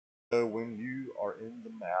So when you are in the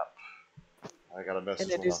map, I got a And message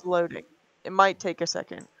it from my. is loading. It might take a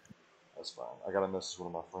second. That's fine. I got a message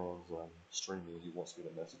from one of my friends streaming. He wants me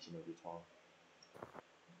to message him every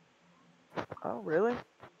Oh, really?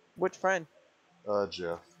 Which friend? time.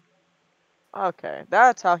 Jeff. Okay,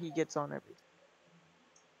 that's how he gets on everything.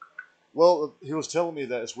 Well, he was telling me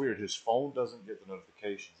that it's weird. His phone doesn't get the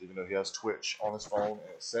notifications, even though he has Twitch on his phone, and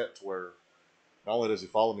it's set to where not only does he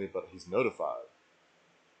follow me, but he's notified.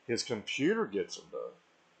 His computer gets him though,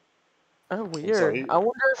 Oh, and so weird. he. I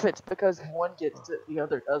wonder if it's because one gets it, the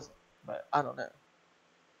other doesn't. But I don't know.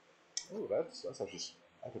 Oh, that's actually.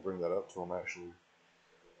 I could bring that up to him actually.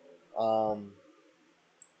 Um,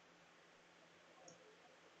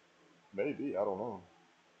 maybe I don't know.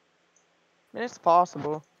 I mean, it's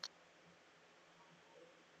possible.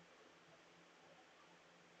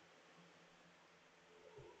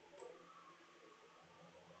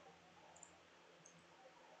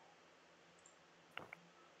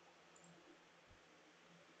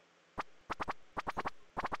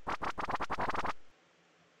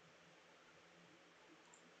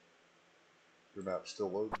 Your map's still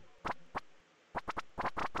loading.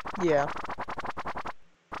 Yeah.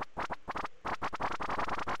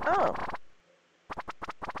 Oh.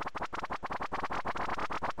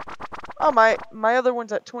 Oh, my other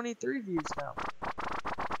one's at 23 views now.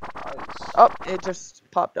 Nice. Oh, it just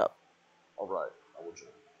popped up. All right, I will join.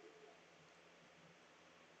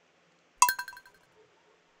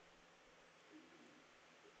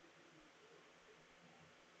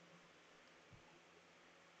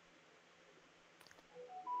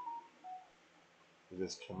 It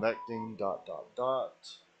is connecting. ...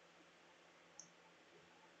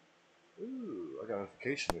 Ooh, I got a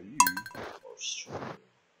notification that you are streaming.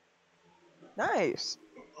 Nice.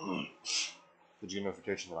 Did you get a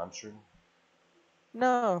notification that I'm streaming?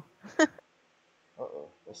 No. Uh-oh,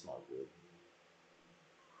 that's not good.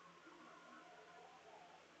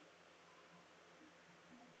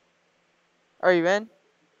 Are you in?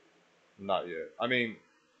 Not yet. I mean,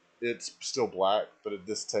 it's still black, but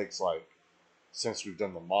this takes like, since we've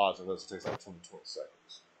done the mods, it takes like 10 to 20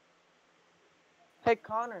 seconds. Hey,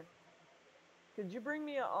 Connor. Could you bring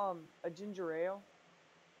me a ginger ale?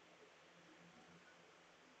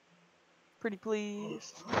 Pretty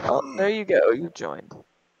please. Oh, there you go. You joined.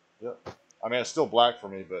 Yep. I mean, it's still black for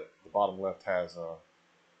me, but the bottom left has the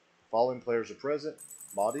following players are present: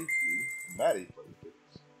 Maudie, you, and Maddie.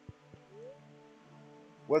 Plagueofkitties.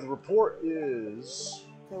 Weather report is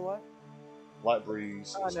So what? light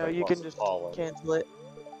breeze. Oh no, Expect you lots can of just pollen. cancel it.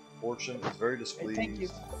 Fortune is very Hey, thank you.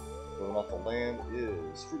 displeased. Whether or not the land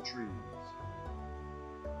is fruit trees.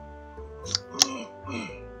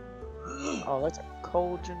 Oh, that's a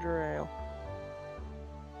cold ginger ale.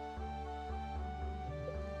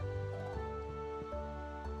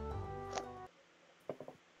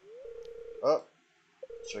 Oh,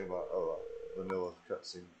 check about vanilla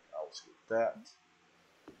cutscene. I'll skip that.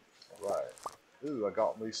 Alright. Ooh, I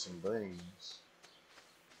got me some things.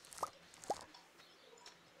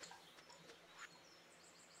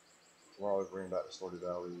 Tomorrow we bring back the Stardew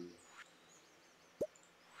Valley.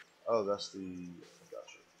 Oh, that's the.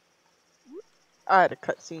 Gotcha. I had a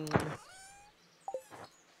cutscene.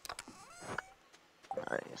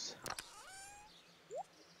 Nice.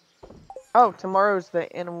 Oh, tomorrow's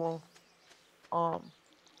the animal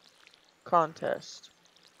contest.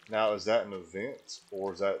 Now, is that an event,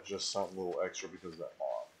 or is that just something a little extra because of that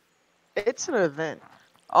mod? It's an event.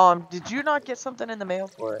 Did you not get something in the mail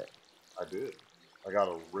for it? I did. I got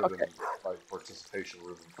a ribbon, Okay. like participation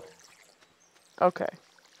ribbon thing. Okay.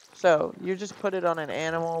 So you just put it on an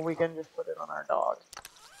animal. We can just put it on our dog.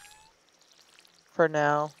 For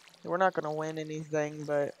now, we're not gonna win anything,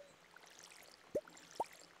 but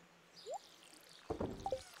I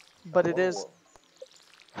it wonder is.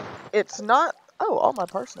 what. It's not. Oh, all my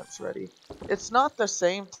parsnips ready. It's not the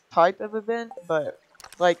same type of event, but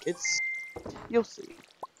like it's. You'll see.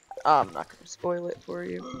 I'm not gonna spoil it for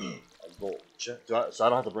you. So I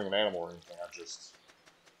don't have to bring an animal or anything. I just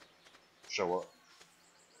show up.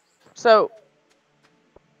 So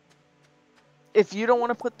if you don't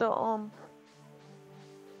want to put the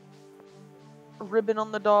ribbon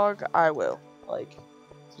on the dog, I will. Like,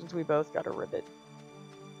 since we both got a ribbon.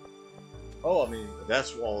 Oh, I mean, if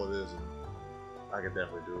that's all it is, and I could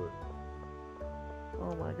definitely do it.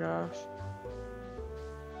 Oh my gosh.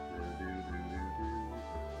 Do, do, do,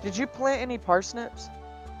 do. Did you plant any parsnips?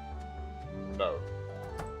 No.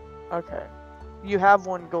 Okay. You have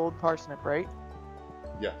one gold parsnip, right?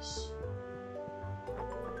 Yes.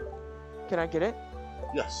 Can I get it?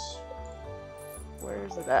 Yes. Where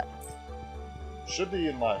is it at? Should be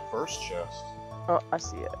in my first chest. Oh, I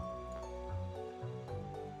see it.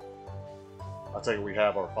 I take it we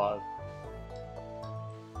have our 5.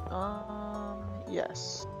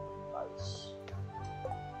 Yes. Nice.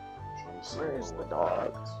 Where's the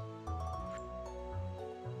dog?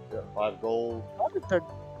 Yeah, 5 gold. How did the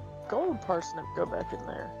gold parsnip go back in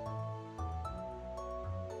there?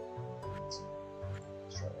 Let's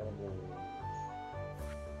try animals.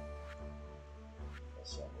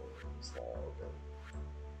 That's not it's all okay.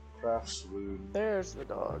 Craft saloon. There's the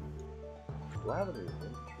dog. Do I have any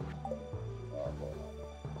inventory?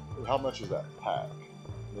 How much is that pack?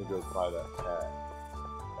 Let me go buy that pack.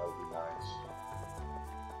 That would be nice.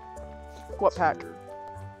 What pack? Weird.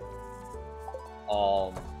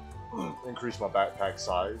 Increase my backpack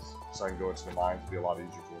size so I can go into the mines and be a lot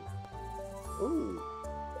easier for me. Ooh,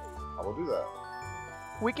 I will do that.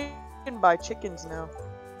 We can buy chickens now.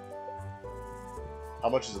 How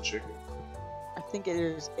much is a chicken? I think it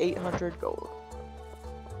is 800 gold.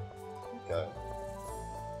 Okay.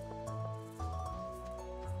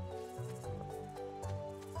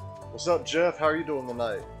 What's up, Jeff? How are you doing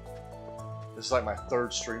tonight? This is like my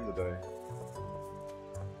 3rd stream today.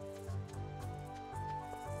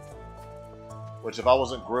 Which, if I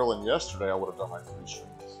wasn't grilling yesterday, I would have done like 3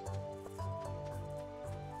 streams.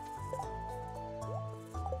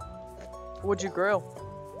 What'd you grill?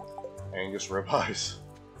 Angus ribeyes.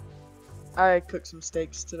 I cooked some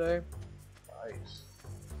steaks today. Nice.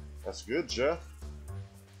 That's good, Jeff.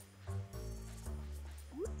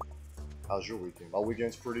 How's your weekend? My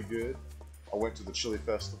weekend's pretty good. I went to the chili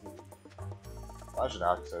festival. Actually,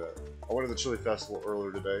 now I can say that. I went to the chili festival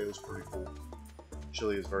earlier today. It was pretty cool.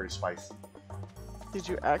 Chili is very spicy. Did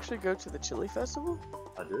you actually go to the chili festival?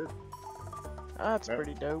 I did. That's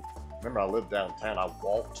pretty dope. Remember, I lived downtown. I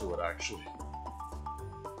walked to it, actually.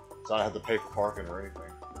 So I didn't have to pay for parking or anything.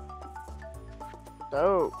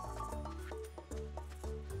 Dope.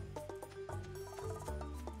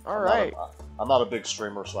 Alright. I'm not a big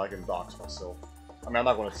streamer, so I can dox myself. I mean, I'm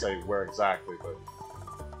not going to say where exactly, but...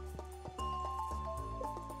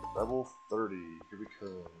 Level 30. Here we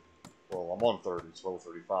come. Well, I'm on 30. It's level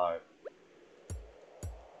 35.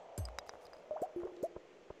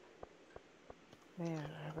 Man,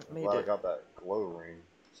 I haven't made Glad it. I got that glow ring,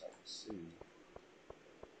 so I can see.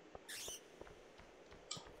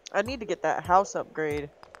 I need to get that house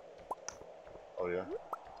upgrade. Oh, yeah?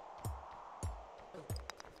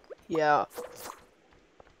 Yeah.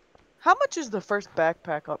 How much is the first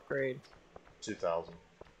backpack upgrade? 2,000.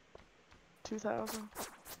 2,000?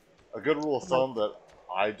 A good rule of thumb that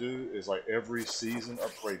I do is like every season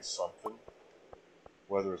upgrade something.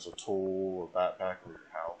 Whether it's a tool or backpack or your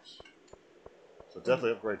house. So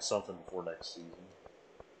definitely upgrade something before next season.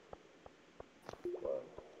 But...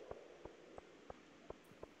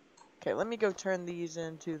 Okay, let me go turn these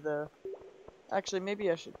into the... Actually, maybe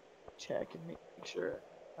I should check and make sure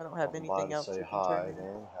I don't have anything else to say you can hi, turn into.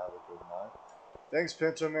 man. Have a good night. Thanks,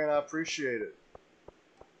 Pinto, man. I appreciate it.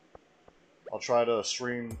 I'll try to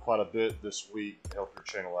stream quite a bit this week to help your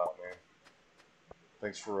channel out, man.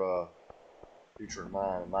 Thanks for featuring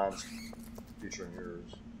mine. Mine's featuring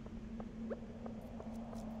yours.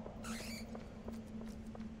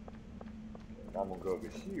 I'm gonna go over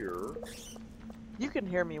here. You can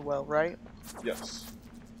hear me well, right? Yes.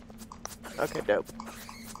 Okay, dope.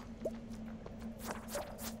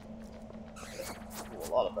 Ooh, a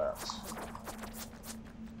lot of bats.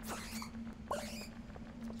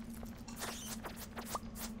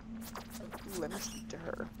 Let me speak to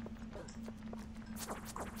her.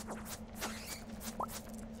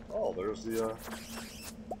 Oh, there's the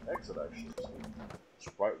exit actually. It's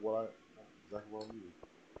right exactly what I needed.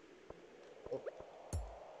 Oh.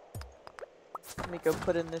 Let me go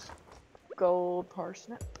put in this gold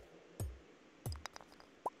parsnip.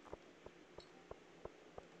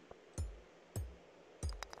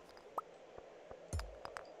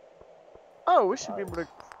 Oh, we should be able to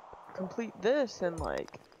complete this in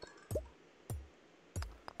like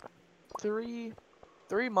 3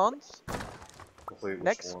 months. Complete which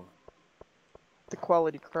Next. one? The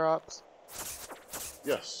quality crops.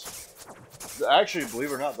 Yes. Actually,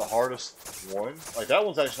 believe it or not, the hardest one, like that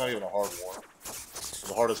one's actually not even a hard one.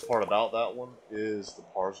 The hardest part about that one is the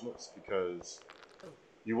parsnips, because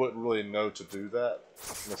you wouldn't really know to do that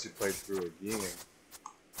unless you played through again.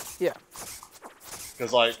 Yeah.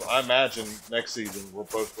 Because, like, I imagine next season we're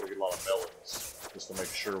both going to get a lot of melons just to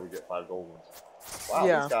make sure we get 5 gold ones. Wow,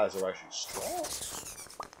 Yeah. these guys are actually strong.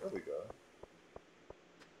 There we go.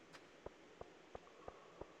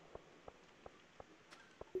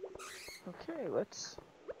 Okay, let's...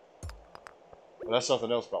 And that's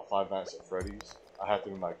something else about Five Nights at Freddy's. I have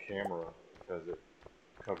to move my camera because it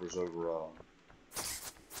covers over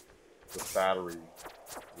the battery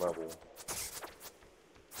level.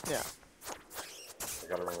 Yeah. I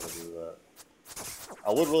gotta remember to do that.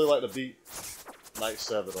 I would really like to beat Night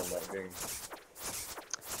 7 on that game.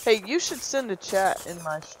 Hey, you should send a chat in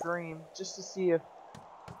my stream just to see if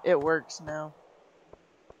it works now.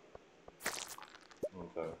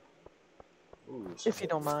 Okay. Ooh, If you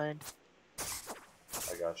don't mind.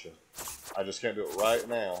 I got you. I just can't do it right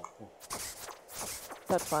now.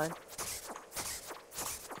 That's fine.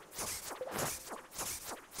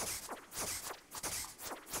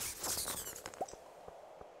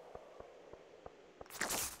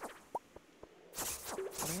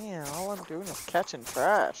 Man, all I'm doing is catching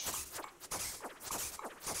trash.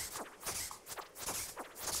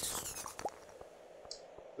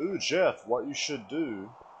 Ooh, Jeff, what you should do,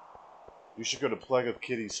 you should go to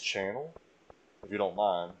Plagueofkitties' channel, if you don't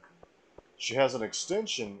mind. She has an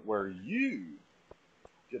extension where you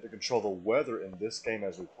get to control the weather in this game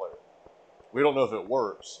as we play it. We don't know if it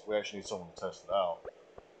works. We actually need someone to test it out.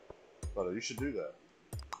 But you should do that.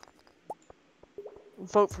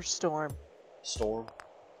 Vote for Storm. Storm?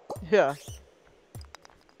 Yeah.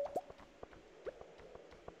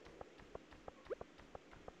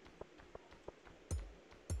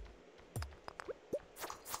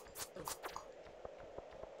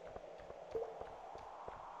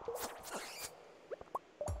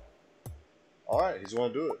 Alright, he's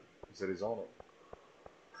going to do it. He said he's on it.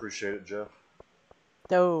 Appreciate it, Jeff.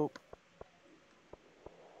 Dope.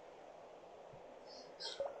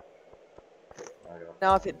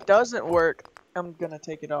 Now, if it doesn't work, I'm gonna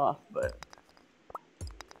take it off, but...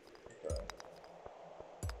 Okay.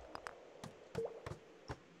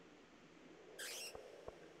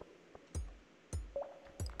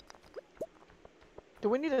 Do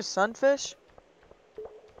we need a sunfish?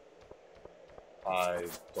 I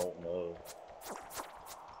don't know.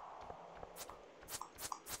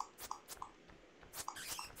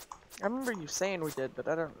 I remember you saying we did, but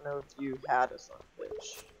I don't know if you had a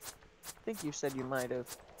sunfish. I think you said you might have.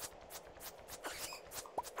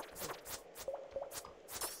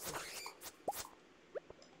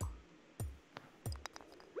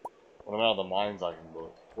 When I'm out of the mines, I can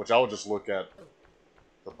look. Which I would just look at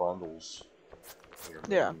the bundles.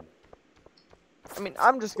 Yeah. I mean,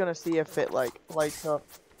 I'm just gonna see if it, like, lights up.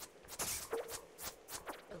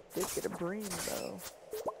 Did get a bream, though.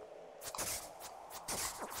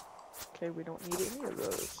 Okay, we don't need any of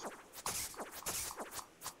those.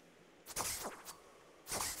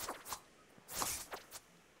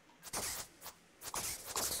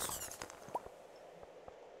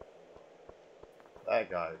 That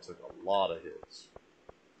guy took a lot of hits.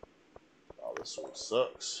 Oh, this sword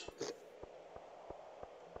sucks.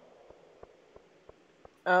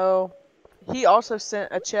 Oh, he also sent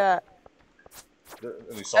a chat.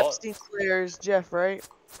 And you saw Epstein Slayer's Jeff, right?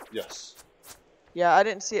 it? Yes. Yeah, I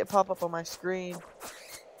didn't see it pop up on my screen.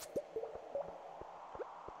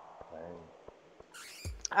 Dang.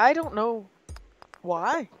 I don't know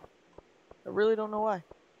why. I really don't know why.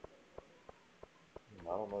 I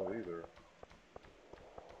don't know either.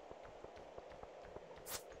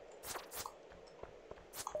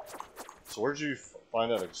 So where'd you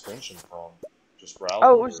find that extension from? Just browsing?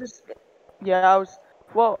 Oh, it was just... Yeah, I was...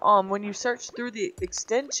 Well, when you search through the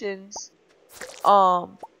extensions,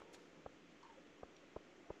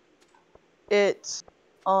 it's,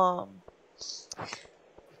 what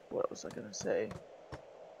was I gonna say?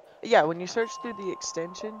 Yeah, when you search through the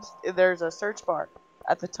extensions, there's a search bar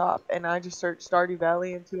at the top, and I just searched Stardew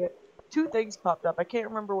Valley into it. Two things popped up. I can't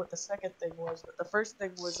remember what the second thing was, but the first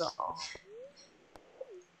thing was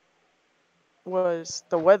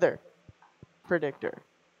the weather predictor.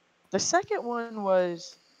 The second one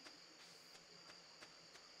was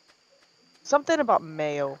something about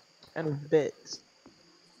mail and bits.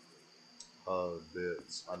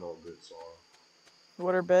 Bits. I know what bits are.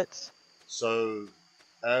 What are bits? So,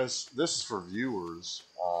 as this is for viewers,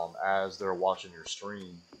 as they're watching your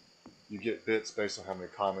stream, you get bits based on how many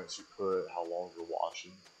comments you put, how long you're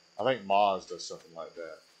watching. I think Moz does something like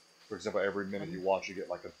that. For example, every minute you watch, you get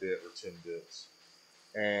like a bit or 10 bits,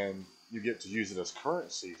 and you get to use it as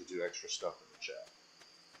currency to do extra stuff in the chat.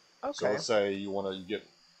 Okay. So let's say you want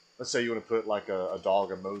to put like a dog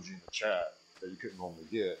emoji in the chat that you couldn't normally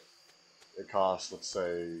get. It costs, let's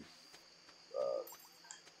say,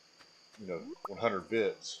 100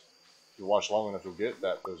 bits. If you watch long enough, you'll get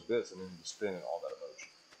those bits, and then you spin it on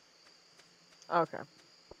that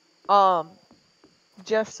emoji. Okay.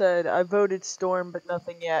 Jeff said, I voted Storm, but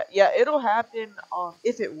nothing yet. Yeah, it'll happen,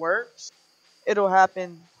 if it works, it'll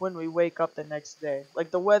happen when we wake up the next day. Like,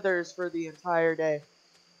 the weather is for the entire day.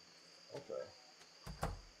 Okay.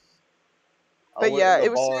 But yeah, it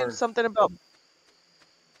was saying something about...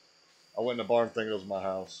 I I went in the barn thinking it was my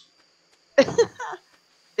house.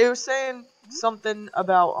 It was saying something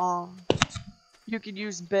about you could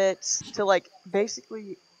use bits to like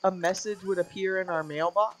basically a message would appear in our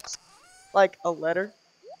mailbox, like a letter.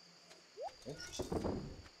 Interesting.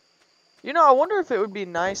 You know, I wonder if it would be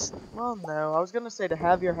nice. Well, no, I was gonna say to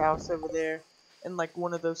have your house over there in like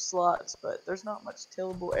one of those slots, but there's not much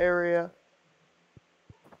tillable area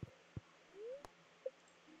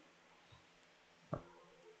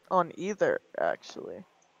on either, actually.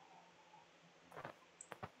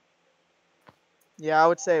 Yeah, I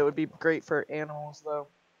would say it would be great for animals, though.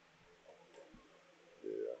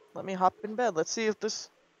 Yeah. Let me hop in bed. Let's see if this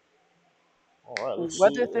All right. Let's see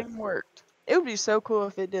weather if, thing worked. It would be so cool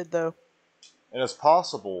if it did, though. and it's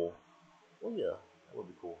possible. Well, yeah, that would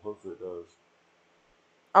be cool. Hopefully it does.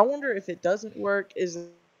 I wonder if it doesn't work, is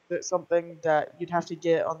it something that you'd have to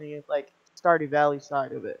get on the like Stardew Valley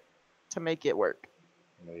side of it to make it work?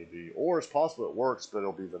 Maybe, or it's possible it works, but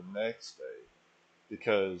it'll be the next day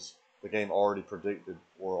because the game already predicted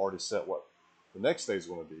or already set what the next day is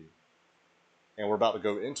going to be, and we're about to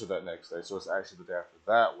go into that next day. So it's actually the day after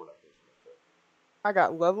that when it goes. I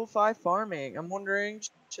got level 5 farming. I'm wondering,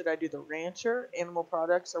 should I do the rancher? Animal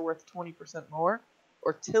products are worth 20% more,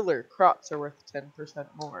 or tiller crops are worth 10%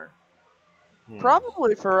 more.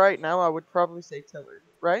 Probably for right now, I would probably say tiller,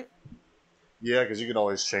 right? Yeah, because you can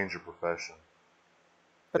always change your profession.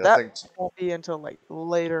 But Yeah, I that think. won't be until like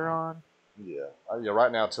later on. Yeah, yeah. Right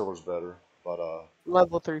now, Tiller's better, but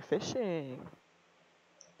Level 3 fishing.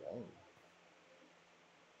 dang.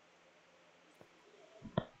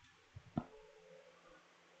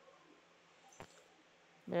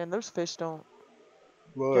 Man, those fish don't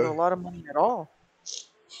get a Why? lot of money at all.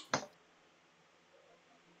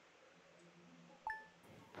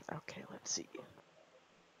 Okay, let's see.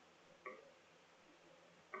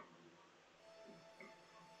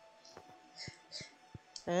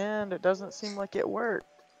 And it doesn't seem like it worked.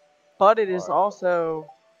 But it All is right. also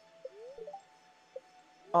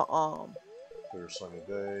Clear sunny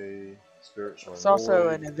day. Spirits it's running also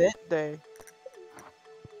void. an event day.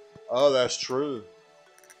 Oh, that's true.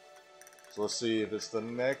 So let's see if it's the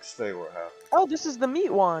next day where it happens. Oh, this is the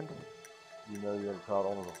meat wand. You know you're a proud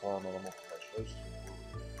owner of a farm animal. Congratulations.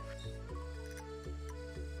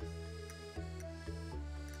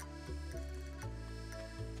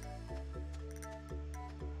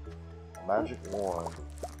 Magic wand.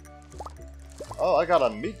 Oh, I got a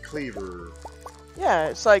meat cleaver. Yeah,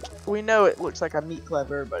 it's like, we know it looks like a meat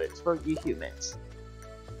cleaver, but it's for you humans.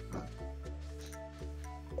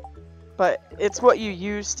 But it's what you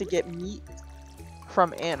use to get meat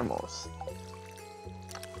from animals.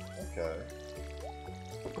 Okay.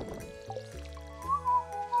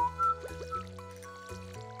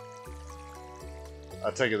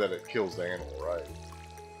 I take it that it kills the animal, right?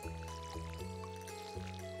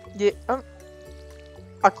 Yeah,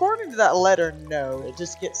 according to that letter, no. It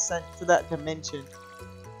just gets sent to that dimension.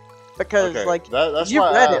 Because, Okay, like, that's you why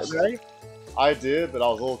I read it, asked. right? I did, but I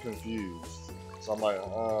was a little confused. So I'm like,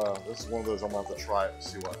 this is one of those I'm gonna have to try it to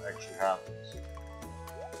see what actually happens.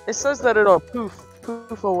 It says that it'll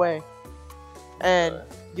poof away. And Okay.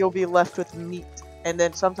 you'll be left with meat. And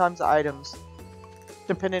then sometimes items.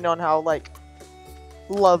 Depending on how, like,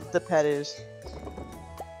 loved the pet is.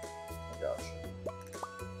 I gotcha.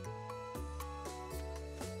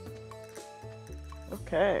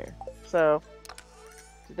 Okay, so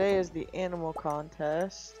today is the animal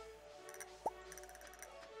contest.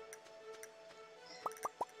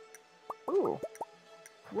 Ooh,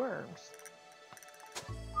 worms.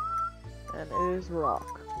 And it is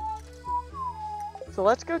rock. So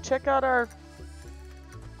let's go check out our...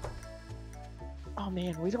 Oh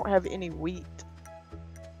man, we don't have any wheat.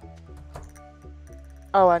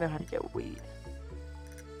 Oh, I know how to get wheat.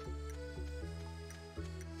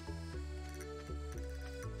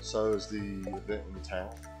 So is the event in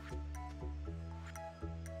town?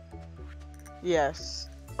 Yes.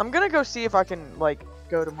 I'm gonna go see if I can, like,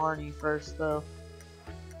 go to Marnie first, though.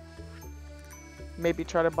 Maybe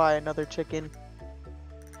try to buy another chicken.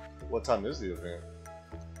 What time is the event?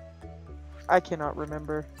 I cannot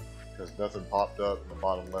remember. Because nothing popped up in the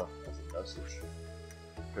bottom left as a message.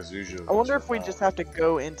 Because usually. I wonder if we just have to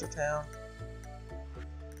go into town.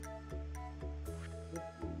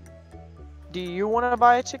 Do you want to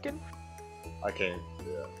buy a chicken? I can't.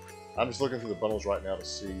 Yeah. I'm just looking through the bundles right now to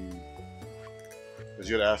see. Because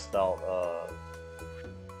you had asked about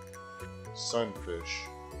sunfish.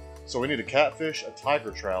 So we need a catfish, a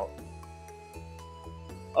tiger trout.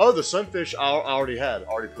 Oh, the sunfish I already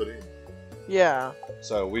already put in. Yeah.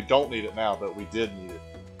 So we don't need it now, but we did need it.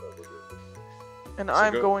 But we're good. And So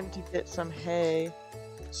I'm go- going to get some hay.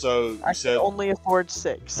 So I you can said. only afford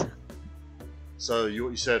 6. So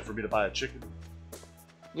you said for me to buy a chicken?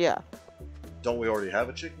 Yeah. Don't we already have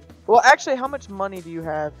a chicken? Well, actually, how much money do you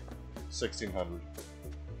have? 1,600.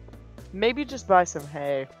 Maybe just buy some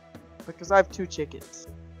hay, because I have 2 chickens.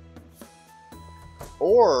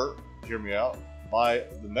 Or hear me out. Buy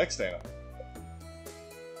the next animal.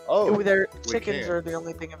 Oh, Their we chickens can. are the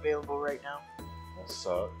only thing available right now. That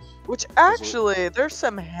sucks. Which actually, there's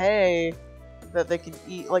some hay that they can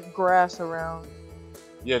eat, like grass around.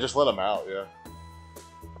 Yeah, just let them out. Yeah.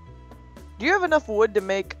 Do you have enough wood to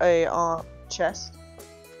make a chest?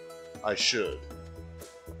 I should.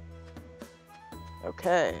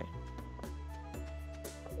 Okay.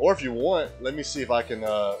 Or if you want, let me see if I can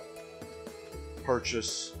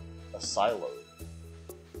purchase a silo.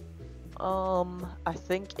 I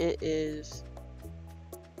think it is.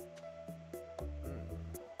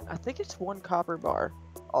 I think it's 1 copper bar,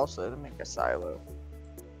 also to make a silo.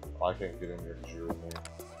 I can't get in here because you're in there.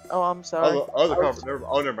 Oh, I'm sorry. Never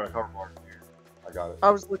mind. A copper bar in here. I got it.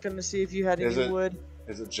 I was looking to see if you had any wood.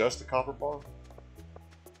 Is it just a copper bar?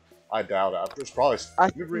 I doubt it. There's probably.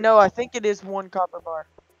 No, I think it is 1 copper bar.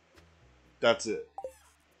 That's it.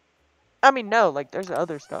 I mean, no, like there's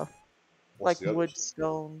other stuff. What's Like the wood, other?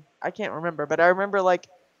 stone. I can't remember, but I remember like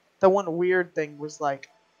the one weird thing was like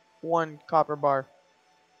 1 copper bar.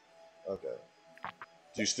 Okay.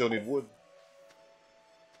 Do you still need wood?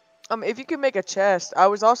 If you can make a chest, I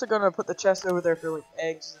was also gonna put the chest over there for like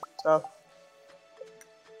eggs and stuff.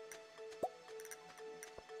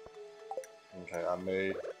 Okay, I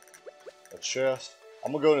made a chest.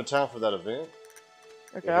 I'm gonna go into town for that event.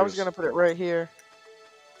 Okay, I was gonna put it right here.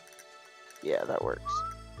 Yeah, that works.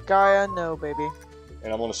 Gaia, no, baby.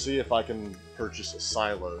 And I'm gonna see if I can purchase a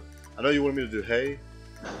silo. I know you wanted me to do hay.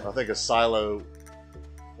 I think a silo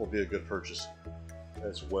will be a good purchase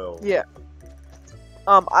as well. Yeah.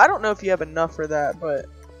 I don't know if you have enough for that, but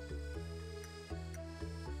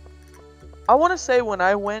I want to say when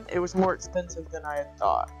I went, it was more expensive than I had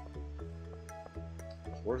thought.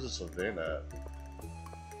 Where's this event at?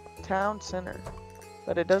 Town center,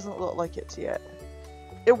 but it doesn't look like it's yet.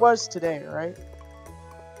 It was today, right?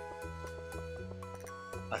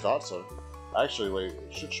 I thought so. Actually, wait,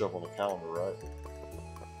 it should show up on the calendar, right?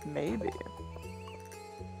 Maybe.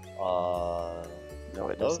 No,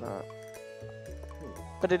 it does not.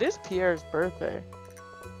 But it is Pierre's birthday.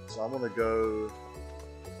 So I'm gonna go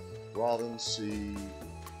Robin, see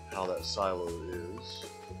how that silo is.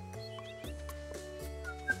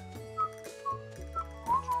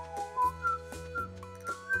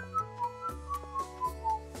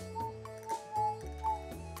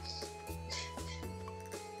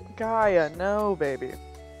 Gaia, no, baby.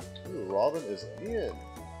 Ooh, Robin is in.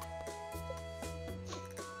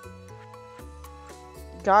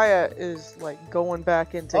 Gaia is like going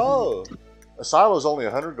back into heat. A silo is only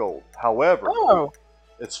 100 gold. However,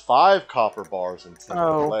 it's 5 copper bars and 10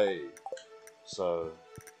 clay. So,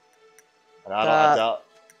 and I doubt,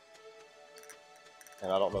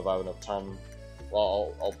 and I don't know if I have enough time.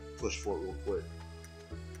 Well, I'll push for it real quick.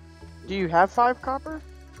 Do you have 5 copper?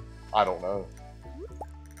 I don't know.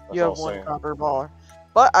 That's You have 1 copper bar,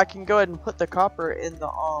 but I can go ahead and put the copper in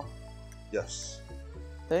the yes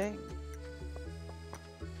thing.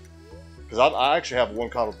 Because I actually have 1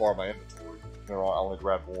 copper bar in my inventory. No, I only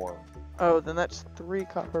grabbed 1. Oh, then that's 3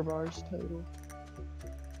 copper bars total.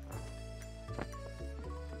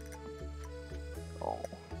 Oh.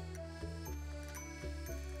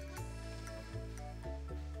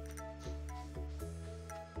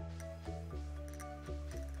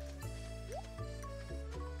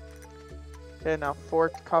 Okay, now 4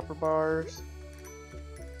 copper bars.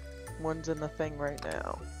 1's in the thing right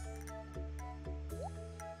now.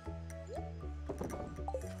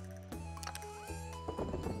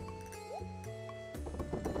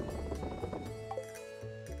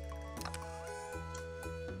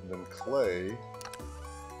 And then clay.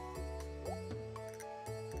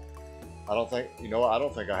 I don't think, you know what, I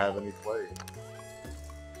don't think I have any clay.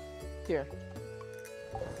 Here.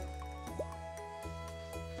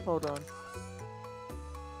 Hold on.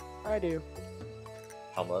 I do.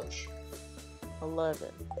 How much? 11.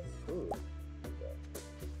 Ooh.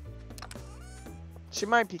 She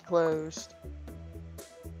might be closed.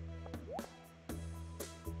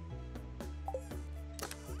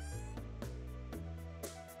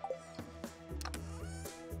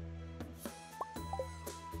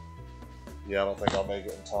 Yeah, I don't think I'll make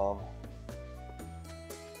it in time.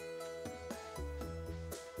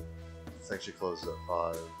 I think she closes at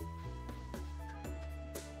 5.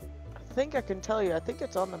 I think I can tell you. I think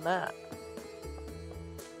it's on the map.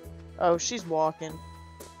 Oh, she's walking.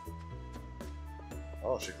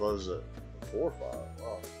 Oh, she closes at 4 or 5.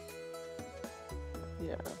 Wow.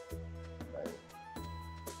 Yeah. Dang.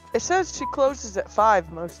 It says she closes at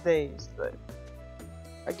 5 most days, but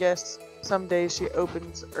I guess some days she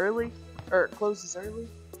opens early, or closes early.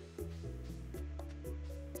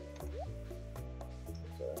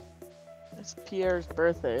 Okay. It's Pierre's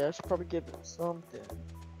birthday. I should probably give him something.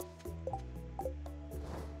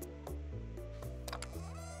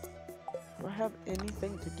 Do I have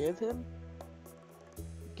anything to give him?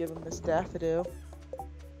 Give him this daffodil.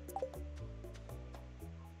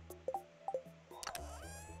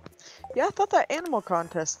 Yeah, I thought that animal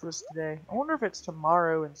contest was today. I wonder if it's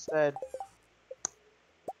tomorrow instead.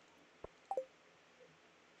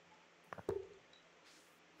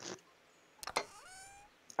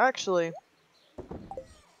 Actually,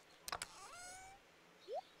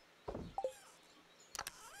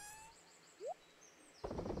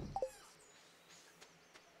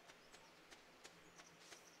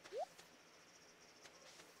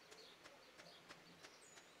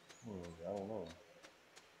 I don't know.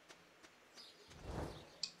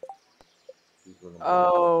 People in the middle.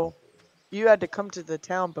 oh, you had to come to the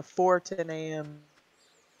town before 10 a.m.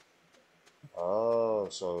 Oh,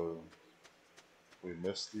 so we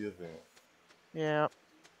missed the event. Yeah,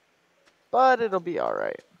 but it'll be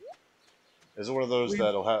alright. Is it one of those We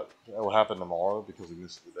that'll happen tomorrow because we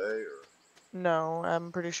missed the day, or? No,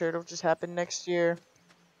 I'm pretty sure it'll just happen next year.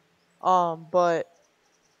 But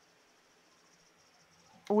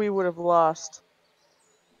we would have lost.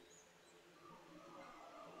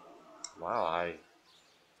 Wow, I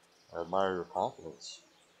admire your confidence.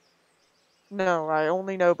 No, I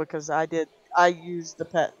only know because I used the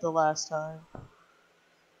pet the last time.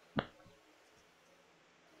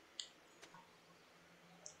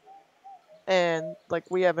 And, like,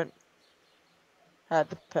 we haven't had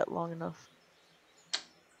the pet long enough.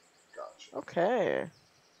 Gotcha. Okay.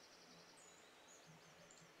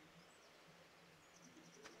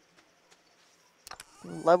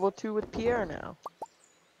 Level 2 with Pierre now.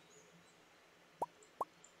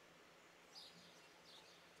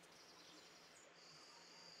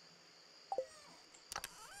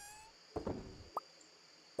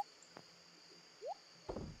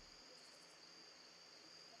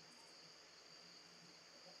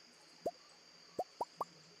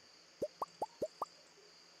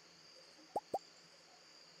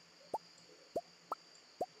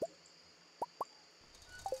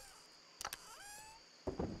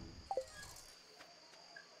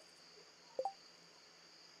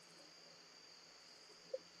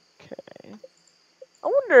 Okay. I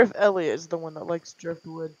wonder if Elliot is the one that likes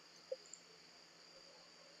driftwood.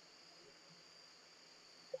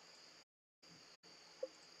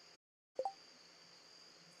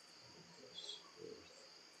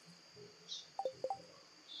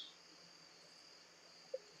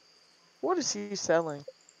 What is he selling?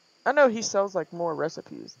 I know he sells, like, more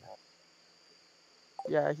recipes now.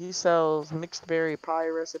 Yeah, he sells mixed berry pie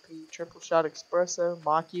recipe, triple shot espresso,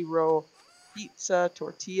 maki roll, pizza,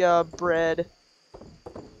 tortilla, bread,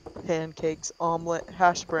 pancakes, omelet,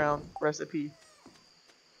 hash brown recipe.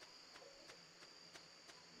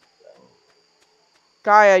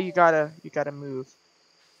 Gaia, you gotta move.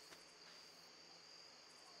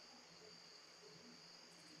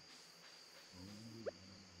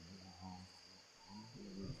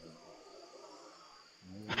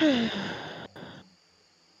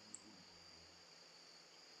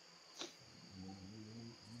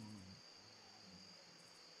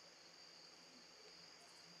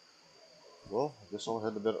 Well, I guess I'll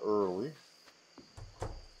head to bed early.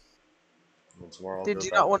 And then tomorrow I'll Did go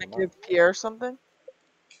you back not want to to night. give Pierre something?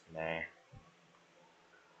 Nah.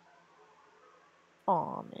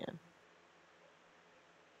 Aw, man.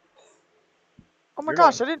 Oh my You're not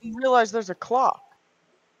gosh, I didn't realize there's a clock.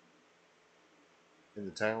 in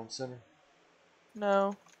the town center?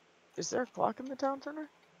 No. Is there a clock in the town center?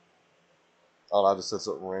 Oh, I just said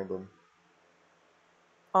something random.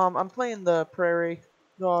 I'm playing the prairie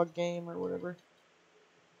dog game or whatever.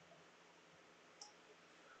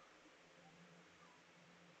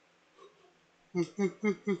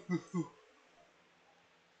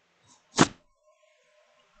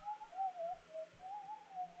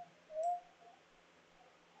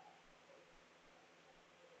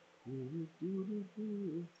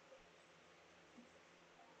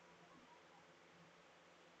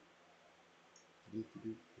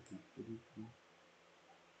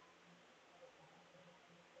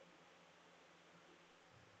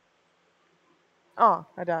 Oh,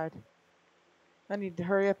 I died. I need to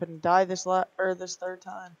hurry up and die this third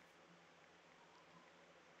time.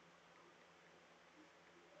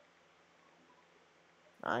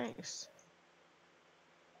 Nice.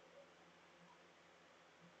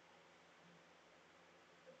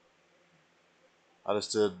 I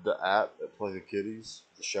just did the app at Plagueofkitties,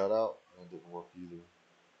 the shout out, and it didn't work either.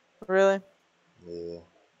 Really? Yeah.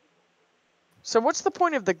 So what's the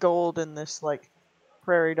point of the gold in this, like,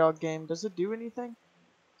 prairie dog game? Does it do anything?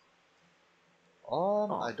 Oh.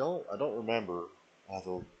 I don't remember. I have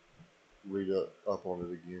to read up on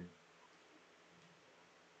it again.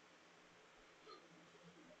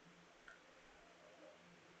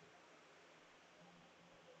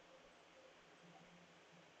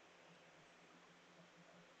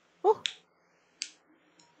 Oh.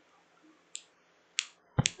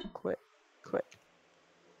 Quit. Quit.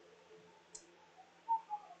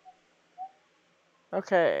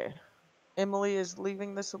 Okay. Emily is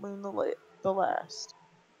leaving the saloon the last.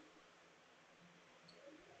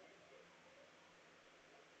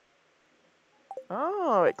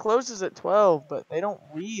 Oh, it closes at 12, but they don't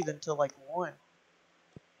leave until like 1.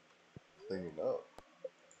 Cleaning up.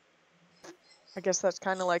 I guess that's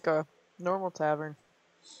kind of like a normal tavern.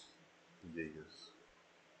 Yes.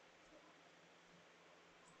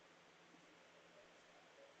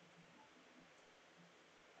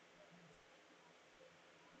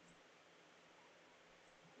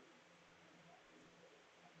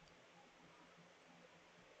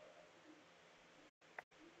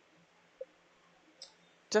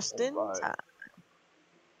 Just in Alright. time.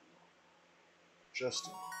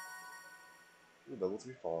 Justin. You're level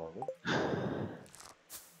 3 farming.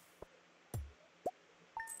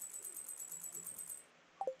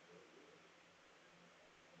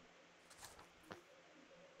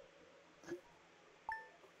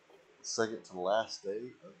 Second to the last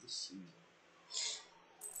day of the season.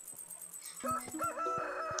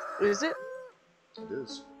 Is it? It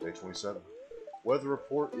is. Day 27. Weather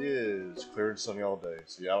report is clear and sunny all day,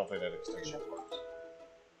 so yeah, I don't think that extension works.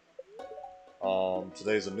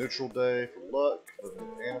 Today's a neutral day for luck, living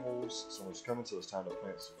with animals. Summer's coming, so it's time to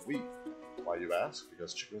plant some wheat. Why, you ask?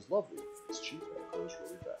 Because chicken is lovely. It's cheap and it grows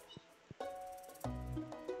really fast.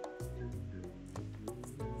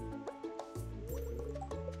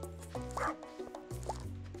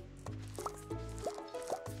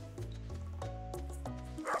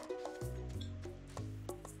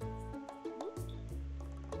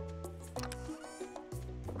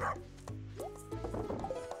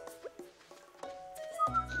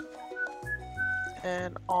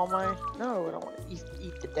 And all my... No, I don't want to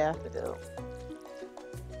eat the daffodil.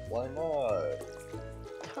 Why not?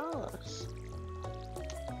 Cause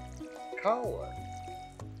Colin.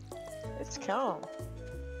 it's calm.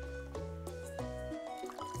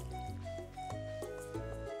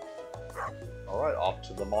 Alright, off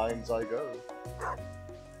to the mines I go.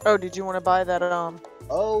 Oh, did you want to buy that,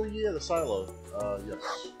 Oh yeah, the silo.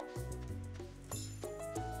 Yes.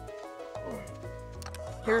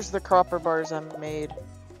 Here's the copper bars I made.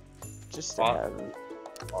 Just to have it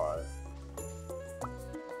Alright.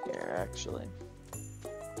 here, actually.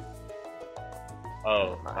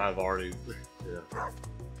 Oh, I've already... yeah.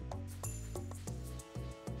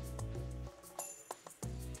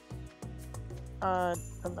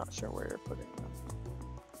 I'm not sure where to put it.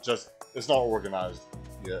 Just, it's not organized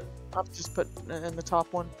yet. I'll just put it in the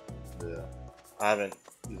top one. Yeah. I haven't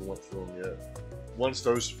even went through them yet. Once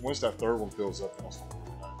that third one fills up, then I'll start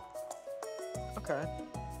organizing. Okay.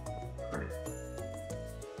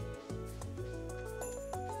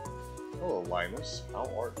 Hello, Linus. How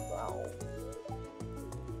art thou?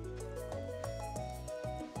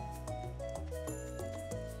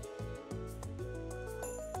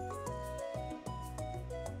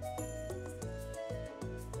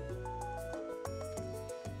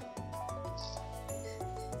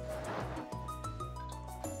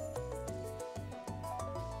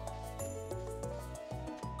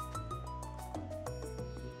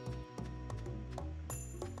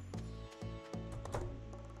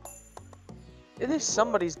 It is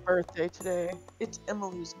somebody's birthday today. It's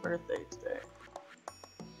Emily's birthday today.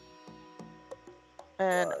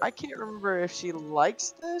 And I can't remember if she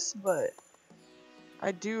likes this, but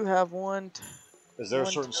I do have one. Is there a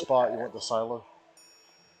certain spot you want the silo?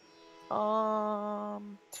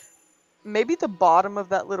 Maybe the bottom of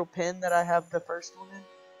that little pin that I have the first one in.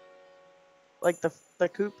 Like the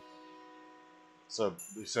coop. So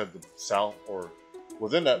you said the south, or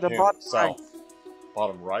within that The pin, bottom south, right.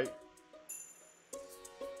 bottom right.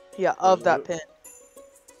 Yeah, of that pin.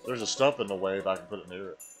 There's a stump in the way, but I can put it near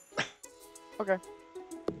it. Okay.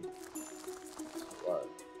 Right.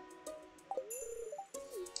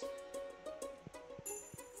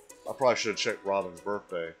 I probably should have checked Robin's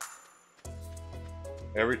birthday.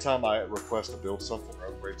 Every time I request to build something or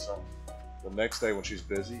upgrade something, the next day when she's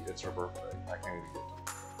busy, it's her birthday. I can't even get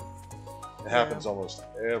to it. It happens almost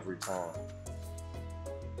every time.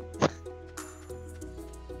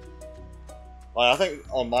 I think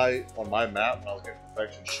on my map when I was getting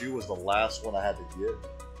perfection, she was the last one I had to get.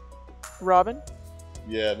 Robin?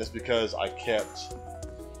 Yeah, and it's because I kept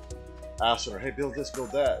asking her, "Hey, build this,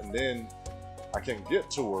 build that," and then I can't get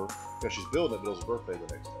to her because she's building it, but it was her birthday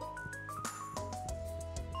the next day.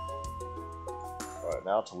 Alright,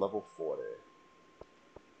 now to level 40.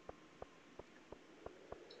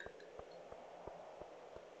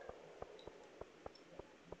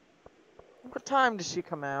 What time does she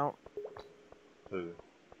come out? Who?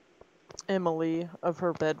 Emily, of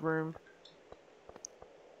her bedroom.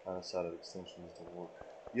 Kind of sad extensions to work.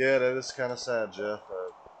 Yeah, that is kind of sad, Jeff.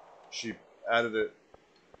 She added it,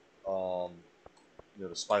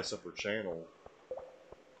 to spice up her channel,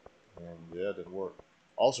 and yeah, it didn't work.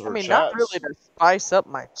 Also, I her mean, not really chats. to spice up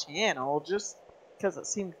my channel, just because it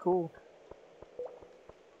seemed cool.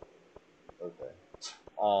 Okay.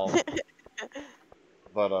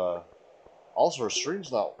 But also her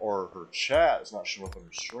stream's not, or her chat is not showing up on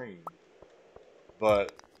her stream.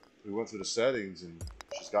 But we went through the settings, and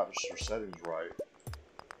she's got her settings right.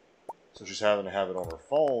 So she's having to have it on her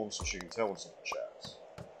phone so she can tell when someone chats.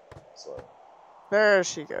 So There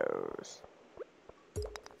she goes.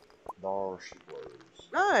 there she goes.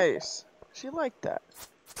 Nice. She liked that.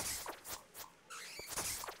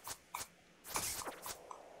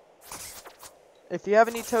 If you have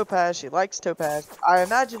any topaz, she likes topaz. I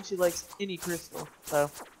imagine she likes any crystal,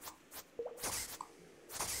 so.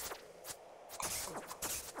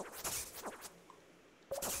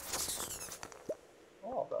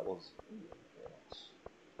 Oh, that was.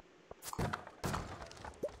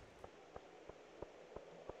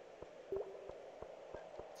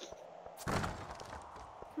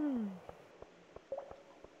 Hmm.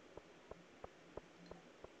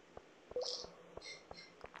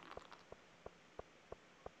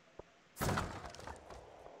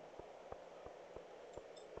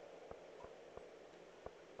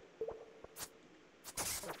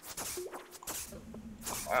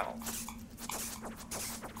 Wow.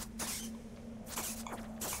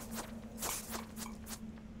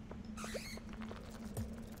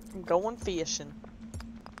 I'm going fishing.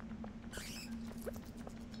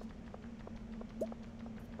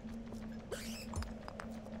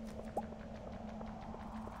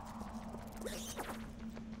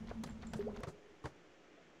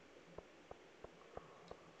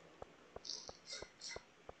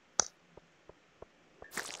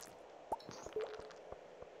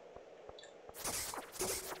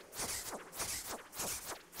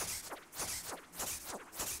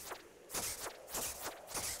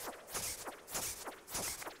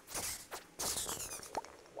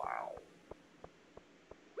 Wow.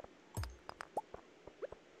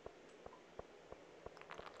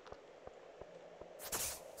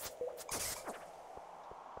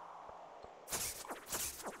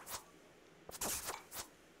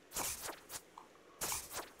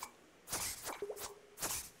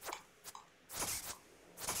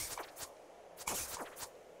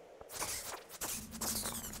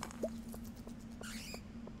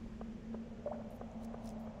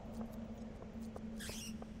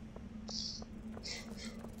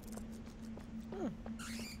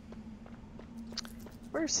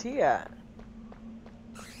 Where's he at?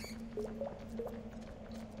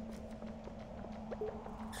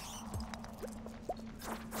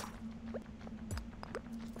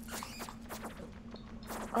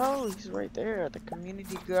 Oh, he's right there at the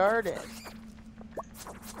community garden.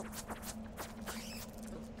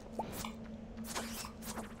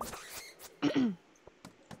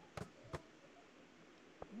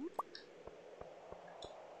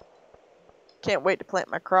 Can't wait to plant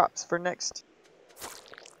my crops for next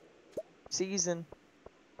season.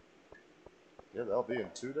 Yeah, that'll be in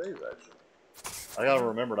 2 days, actually. I gotta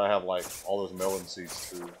remember to have, like, all those melon seeds,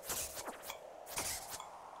 too.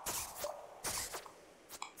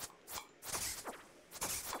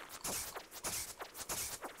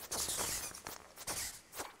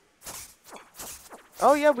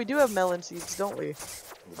 Oh yeah, we do have melon seeds, don't we?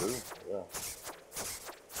 We do, yeah.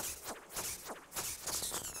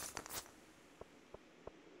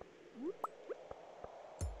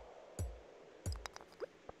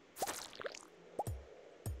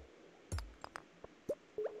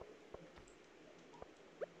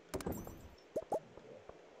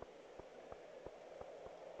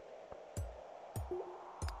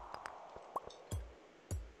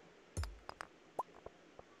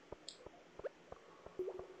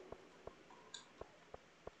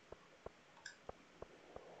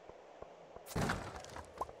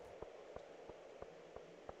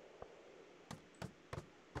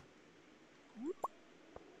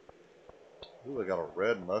 Ooh, they got a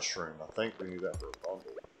red mushroom. I think we need that for a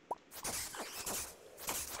bundle.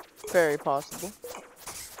 Very possible.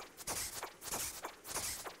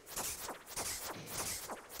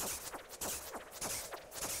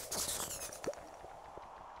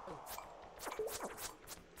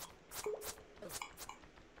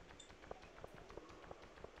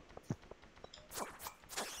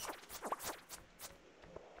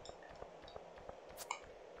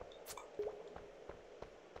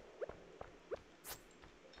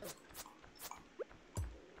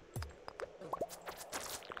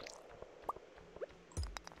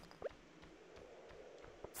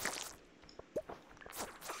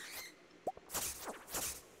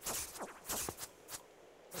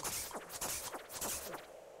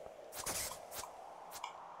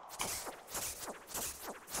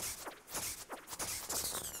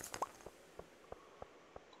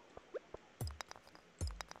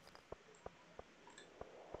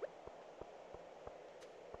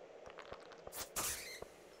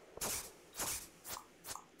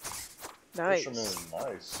 Nice. Fisherman,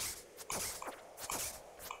 nice.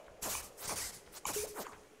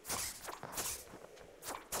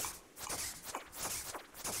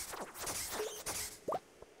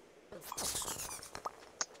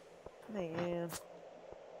 Man.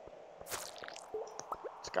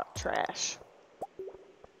 It's got trash.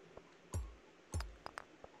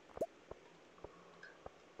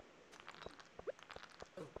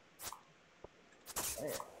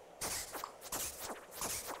 Man.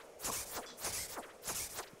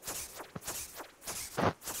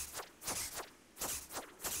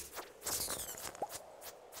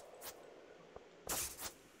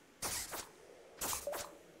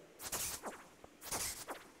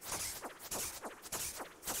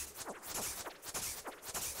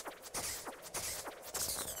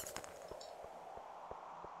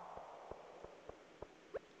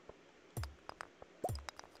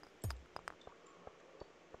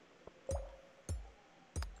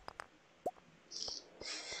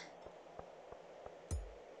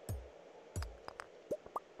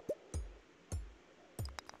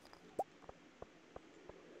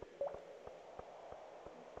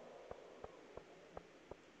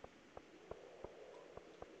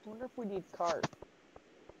 I wonder if we need cart.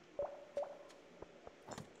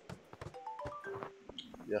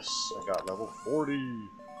 Yes, I got level 40.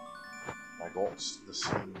 I got the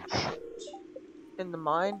same shit. In the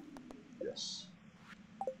mine? Yes.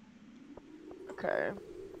 Okay.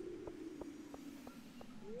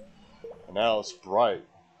 And now it's bright,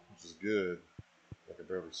 which is good. I can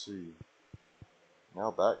barely see.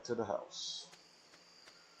 Now back to the house.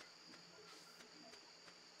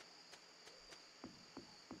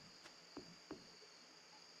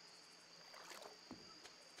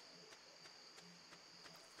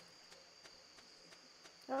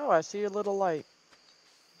 Oh, I see a little light.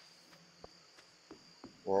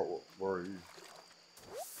 Where are you?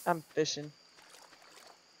 I'm fishing.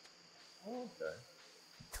 Oh, okay.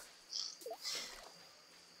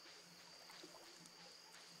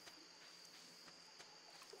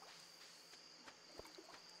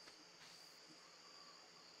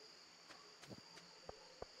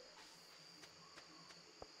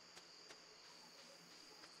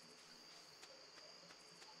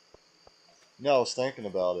 Yeah, I was thinking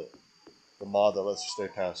about it. The mod that lets you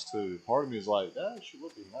stay past 2. Part of me is like, that she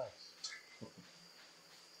would be nice.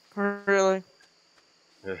 Really?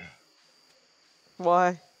 Yeah. Why?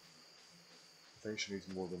 I think she needs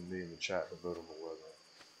more than me in the chat to vote on the weather.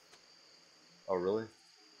 Oh, really?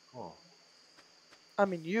 Oh. I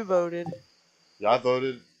mean, you voted. Yeah, I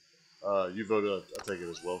voted. You voted, I take it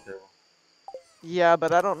as well, Kayla? Yeah,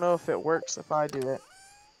 but I don't know if it works if I do it.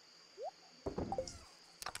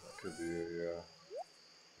 That could be it, yeah.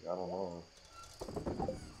 Yeah, I don't know.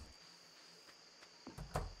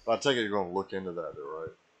 But I take it you're going to look into that, though,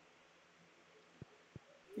 right?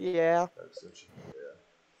 Yeah. That extension.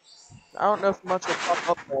 Yeah. I don't know if much will pop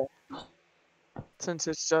up though, since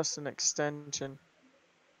it's just an extension.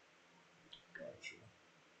 Gotcha.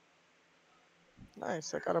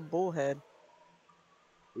 Nice, I got a bullhead.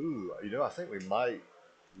 Ooh, you know, I think we might.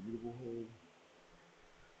 Immutable head.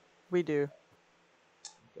 We do.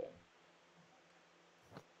 Okay.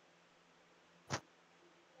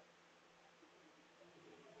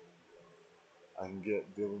 I can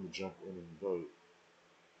get Dylan to jump in and vote.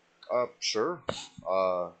 Sure.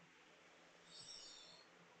 Uh,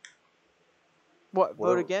 What, vote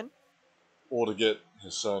whatever. again? Or to get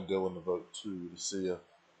his son Dylan to vote too, to see if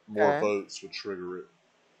more Okay. votes would trigger it.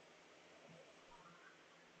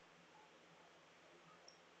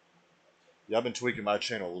 Yeah, I've been tweaking my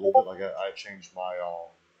channel a little bit. Like I changed my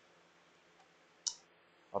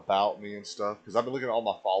about me and stuff because I've been looking at all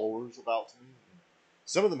my followers about me.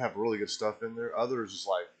 Some of them have really good stuff in there. Others just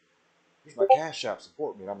like here's my Cash App,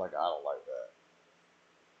 support me. And I'm like, I don't like that.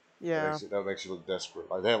 Yeah. That makes you look desperate.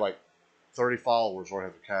 Like, they have like 30 followers or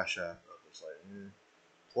have their Cash App up. It's like,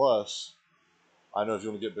 Plus, I know if you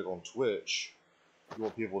want to get big on Twitch, you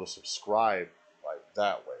want people to subscribe like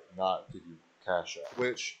that way, not give you Cash App.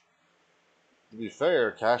 Which, to be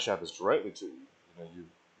fair, Cash App is directly to you. You know, you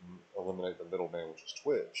eliminate the middleman, which is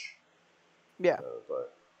Twitch. Yeah.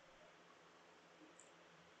 But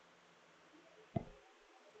I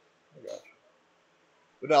got you.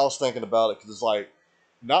 But now I was thinking about it because it's like,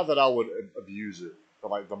 not that I would abuse it,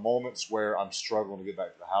 but like the moments where I'm struggling to get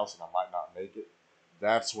back to the house and I might not make it,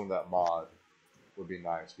 that's when that mod would be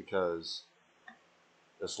nice because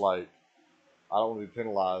it's like I don't want to be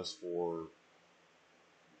penalized for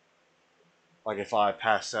like if I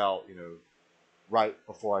pass out, right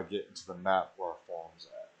before I get into the map where our farm's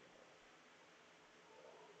at.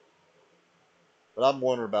 But I'm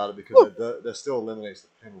wondering about it because that still eliminates the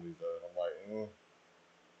penalty though. And I'm like,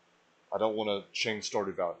 I don't want to change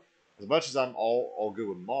Stardew Valley. As much as I'm all good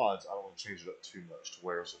with mods, I don't want to change it up too much to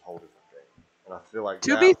where it's a whole different game. And I feel like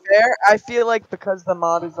To be fair, I feel like because the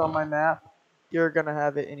mod is on my map, you're gonna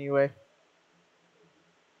have it anyway.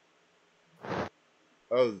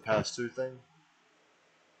 Oh, the past two thing?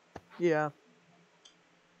 Yeah.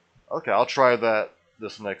 Okay, I'll try that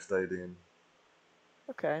this next day then.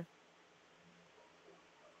 Okay.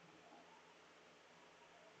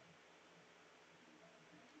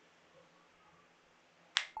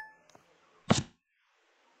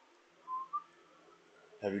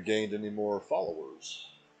 Have you gained any more followers?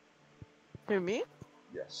 Who, me?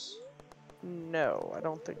 Yes. No, I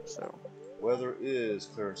don't think so. Weather is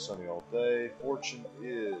clear and sunny all day. Fortune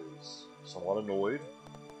is somewhat annoyed.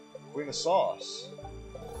 Queen of Sauce.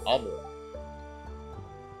 I'm in.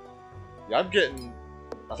 Yeah, I'm getting.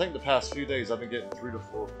 I think the past few days I've been getting 3 to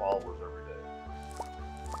 4 followers every day.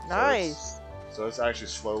 Nice. So it's actually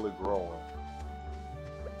slowly growing.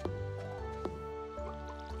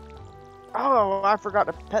 Oh, I forgot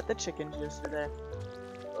to pet the chickens yesterday.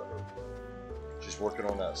 Uh-oh. She's working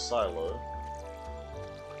on that silo.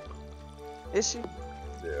 Is she?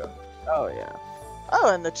 Yeah. Oh, yeah.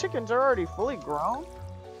 Oh, and the chickens are already fully grown?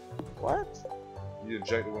 What? You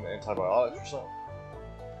injected with antibiotics or something?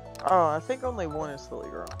 Oh, I think only one is fully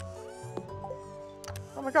grown.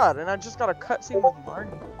 Oh my god, and I just got a cutscene with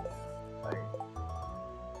Barney. Dang.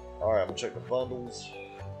 Alright, I'm gonna check the bundles.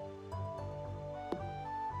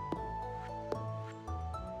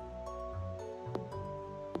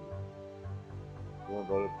 You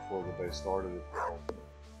voted before the day started.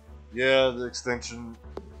 Yeah, the extension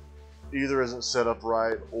either isn't set up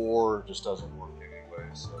right or just doesn't work anyway,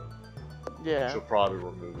 so Yeah. she'll probably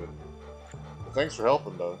remove it. But thanks for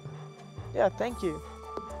helping, though. Yeah, thank you.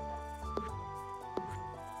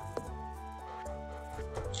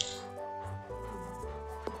 Let's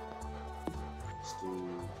do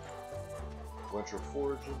winter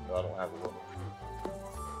foraging. No, I don't have a one.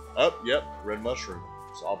 Oh, yep, red mushroom.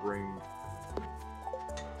 So I'll bring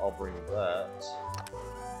that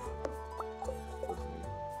with me.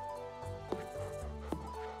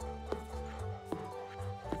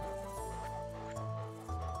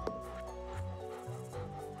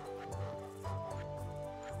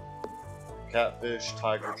 Catfish,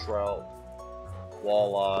 tiger trout,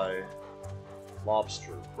 walleye,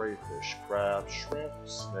 lobster, crayfish, crab, shrimp,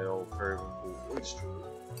 snail, periwinkle, oyster,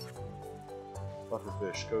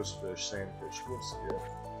 pufferfish, ghostfish, sandfish, woodskip,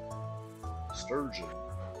 sturgeon,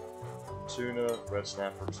 tuna, red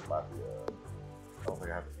snapper, tilapia. I don't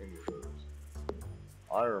think I have any of those.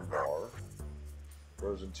 Iron bar,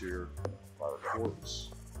 frozen tier, fire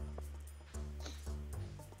quartz.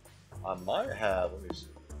 I might have, let me see.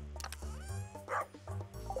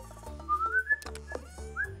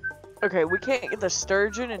 Okay, we can't get the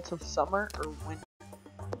sturgeon until summer or winter.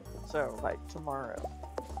 So, like, tomorrow.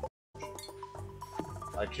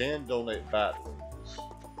 I can donate bat wings,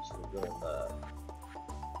 so we're good on that.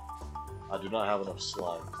 I do not have enough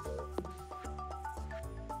slime though.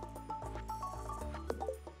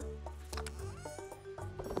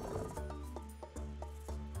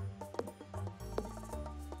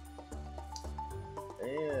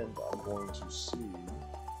 And I'm going to see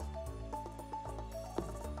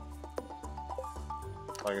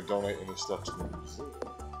if I can donate any stuff to the museum.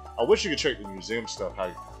 I wish you could check the museum stuff, how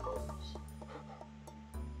you can bonus.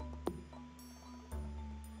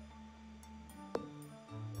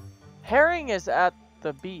 Herring is at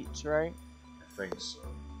the beach, right? I think so.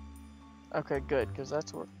 Okay, good, because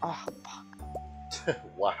that's where. Ah, fuck.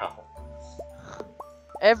 Wow.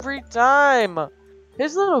 Every time!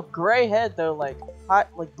 His little gray head, though, like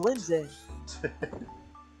blends in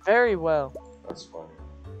very well. That's funny.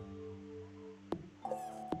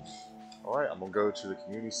 Alright, I'm gonna go to the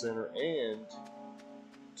community center and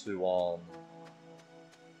to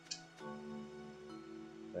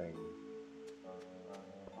thing,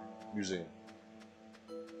 museum.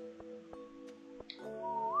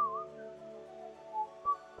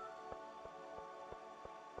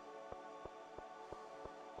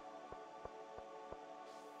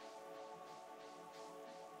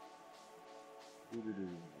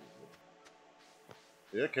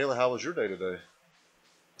 Yeah, Kayla, how was your day today?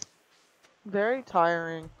 Very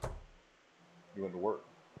tiring. You went to work.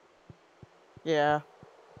 Yeah.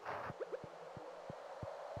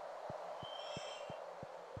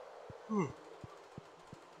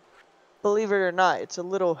 Believe it or not, it's a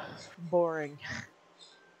little boring.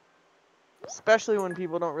 Especially when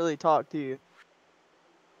people don't really talk to you.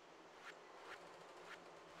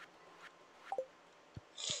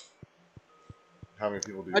 How many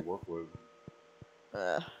people do I, you work with?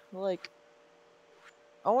 like,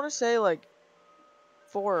 I want to say like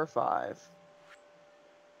 4 or 5.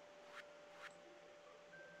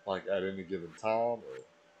 Like at any given time? Or...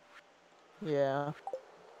 Yeah.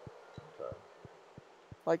 Okay.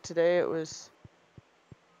 Like today it was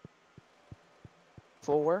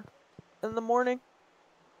 4 in the morning.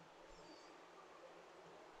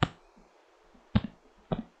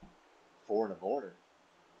 4 in the morning.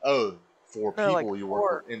 Oh, 4 No, like people you work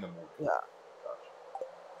 4. with in the morning. Yeah. Gotcha.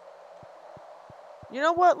 You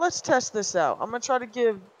know what? Let's test this out. I'm gonna try to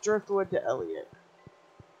give Driftwood to Elliot.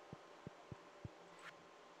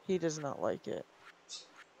 He does not like it.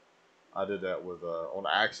 I did that with on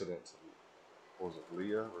accident. Was it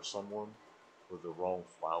Leah or someone with the wrong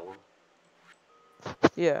flower?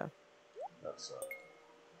 Yeah. That's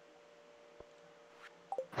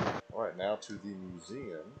all right. Now to the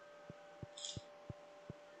museum.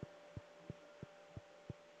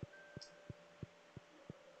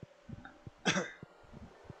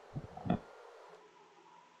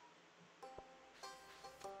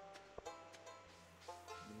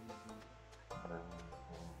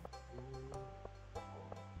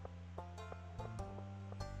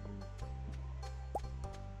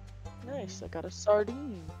 Nice. I got a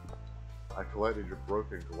sardine. I collected your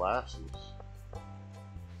broken glasses.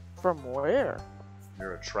 From where?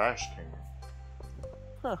 Near a trash can.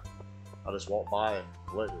 Huh. I just walked by and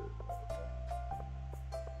collected it.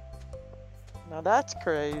 Now that's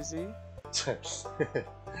crazy.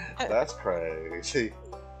 That's crazy.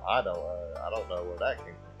 I don't know where that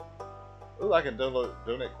came from. Ooh, I can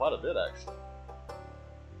donate quite a bit actually.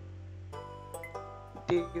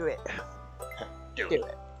 Do it. Do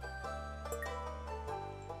it.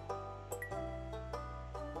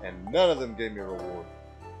 And none of them gave me a reward.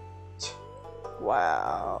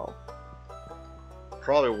 Wow.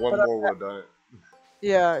 Probably one more would have done it.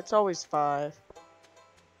 Yeah, it's always 5.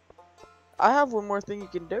 I have one more thing you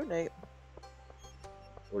can donate.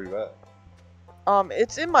 Where you at?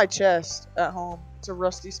 It's in my chest at home. It's a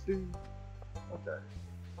rusty spoon. Okay.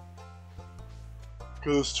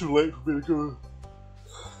 Cause it's too late for me to go.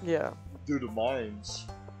 Yeah. Do the mines.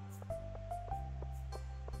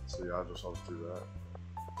 So yeah, I'll just do that.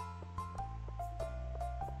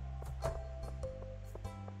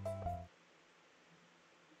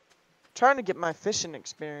 Trying to get my fishing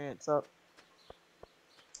experience up.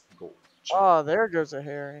 Gold. Oh, there goes a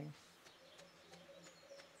herring.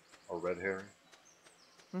 A red herring?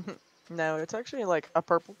 No, it's actually like a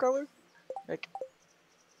purple color. Like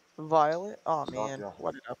violet. Oh man, Yeah.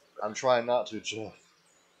 what did I... I'm trying not to, Jeff.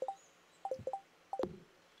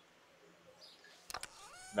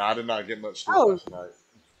 No, I did not get much sleep last night.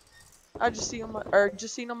 I just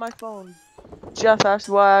seen on my phone. Jeff asked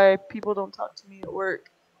why people don't talk to me at work.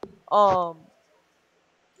 I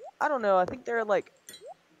don't know. I think they're like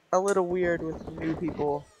a little weird with new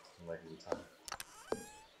people.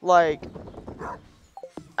 Like,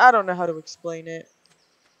 I don't know how to explain it.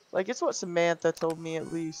 Like, it's what Samantha told me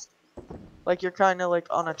at least. Like, you're kind of like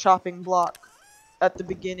on a chopping block at the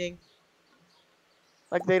beginning.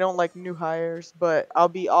 Like, they don't like new hires, but I'll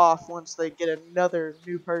be off once they get another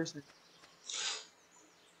new person.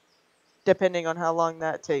 Depending on how long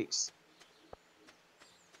that takes.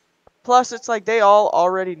 Plus, it's like they all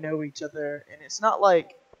already know each other, and it's not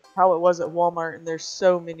like how it was at Walmart, and there's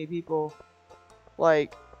so many people.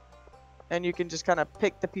 Like, and you can just kind of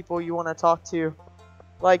pick the people you want to talk to.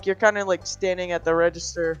 Like, you're kind of like standing at the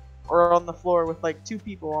register or on the floor with like 2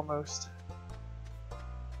 people almost.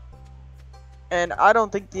 And I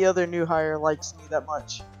don't think the other new hire likes me that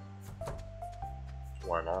much.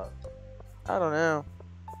 Why not? I don't know.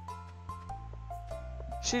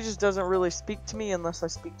 She just doesn't really speak to me unless I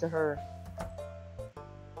speak to her.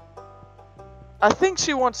 I think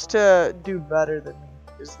she wants to do better than me,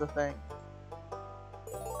 is the thing.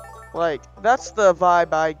 Like, that's the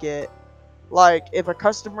vibe I get. Like, if a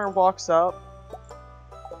customer walks up,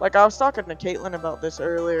 like I was talking to Caitlin about this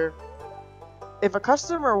earlier. If a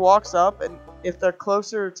customer walks up and if they're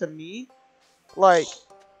closer to me, like,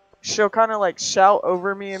 she'll kind of like shout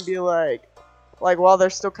over me and be like while they're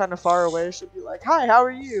still kind of far away, she'll be like, "Hi, how are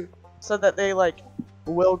you?" So that they like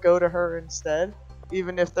will go to her instead,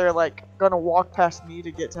 even if they're like gonna walk past me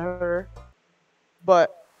to get to her.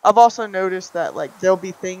 But I've also noticed that like there'll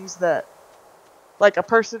be things that like a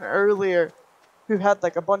person earlier who had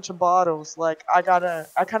like a bunch of bottles, like I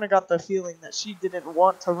kind of got the feeling that she didn't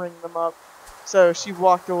want to ring them up, so she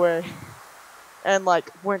walked away and like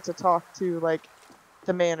went to talk to like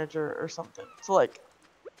the manager or something. To like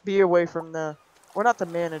be away from the, well, not the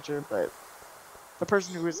manager, but the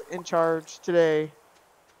person who was in charge today,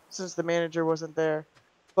 since the manager wasn't there.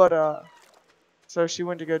 But so she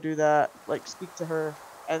went to go do that, like speak to her,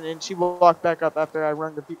 and then she walked back up after I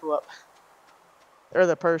rung the people up or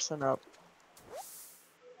the person up.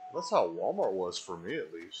 That's how Walmart was for me,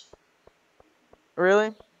 at least.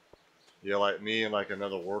 Really? Yeah, like me and like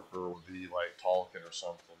another worker would be like talking or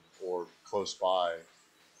something, or close by.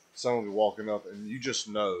 Someone would be walking up, and you just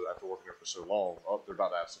know after working there for so long, oh, they're about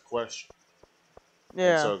to ask a question, and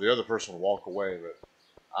Yeah. so the other person would walk away, but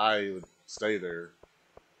I would stay there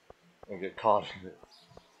and get caught in it.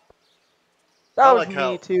 That Kind of was like me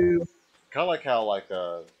how, too. kind of like how, like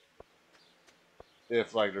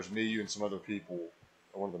if like there's me, you, and some other people,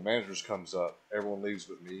 and when the managers comes up, everyone leaves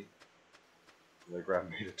but me. And they grab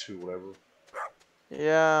me to do whatever.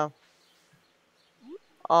 Yeah.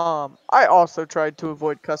 I also tried to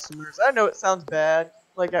avoid customers. I know it sounds bad,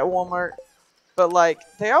 like at Walmart, but like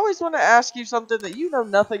they always want to ask you something that you know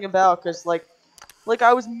nothing about, cause like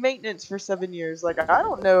I was maintenance for 7 years. Like I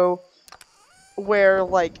don't know where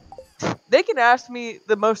like they can ask me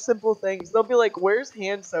the most simple things. They'll be like, "Where's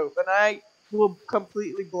hand soap?" And I will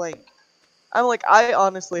completely blank. I'm like, I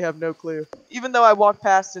honestly have no clue. Even though I walk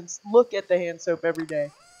past and look at the hand soap every day,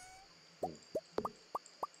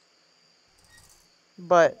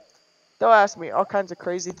 but they'll ask me all kinds of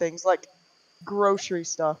crazy things like grocery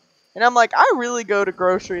stuff. And I'm like, I really go to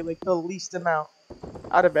grocery like the least amount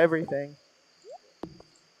out of everything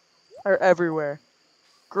or everywhere.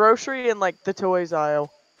 Grocery and like the toys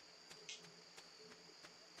aisle.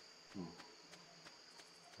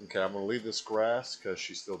 Okay, I'm gonna leave this grass because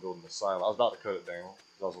she's still building the silo. I was about to cut it down.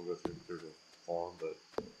 I was gonna go through the farm, but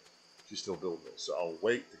she's still building it, so I'll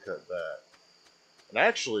wait to cut that. And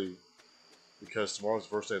actually, because tomorrow's the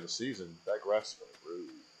first day of the season, that grass is gonna grow.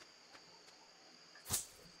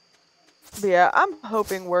 But yeah, I'm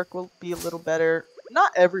hoping work will be a little better.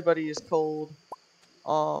 Not everybody is cold.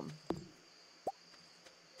 Um,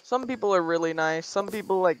 some people are really nice. Some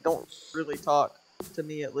people like don't really talk to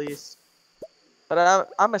me at least. But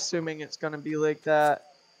I'm assuming it's gonna be like that.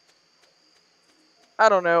 I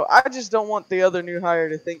don't know. I just don't want the other new hire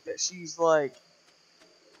to think that she's like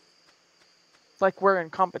we're in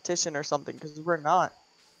competition or something, because we're not.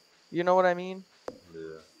 You know what I mean?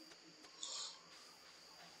 Yeah.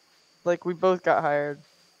 Like we both got hired.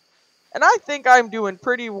 And I think I'm doing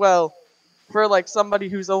pretty well for like somebody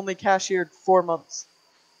who's only cashiered 4 months,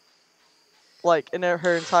 like in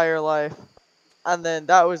her entire life. And then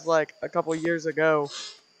that was like a couple years ago,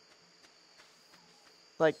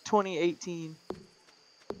 like 2018.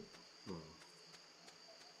 Hmm.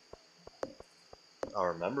 I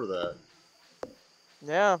remember that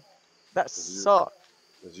Yeah, that because sucked.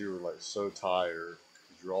 you were like so tired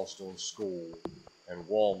because you're all still in school and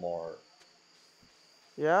Walmart.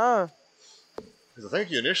 Yeah. Because I think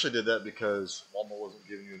you initially did that because Walmart wasn't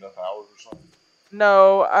giving you enough hours or something.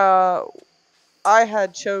 No, I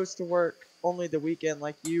had chose to work only the weekend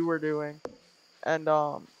like you were doing, and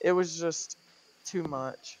it was just too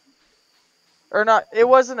much. Or not, it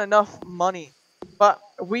wasn't enough money. But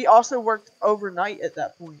we also worked overnight at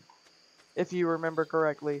that point, if you remember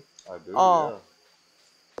correctly. I do, Um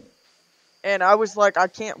yeah. and I was like, I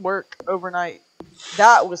can't work overnight.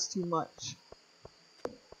 That was too much.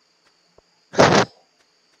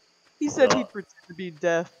 He said Yeah. he'd pretend to be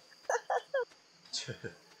deaf.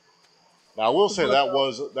 Now I will say But that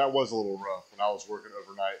was a little rough when I was working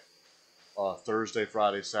overnight, Thursday,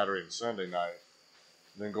 Friday, Saturday, and Sunday night,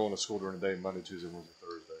 and then going to school during the day, Monday, Tuesday, Wednesday,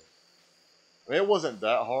 Thursday. I mean, it wasn't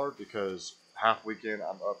that hard because half weekend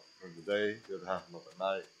I'm up during the day, the other half I'm up at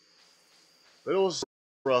night. But it was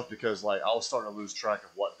rough because like I was starting to lose track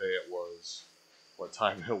of what day it was, what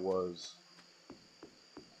time it was.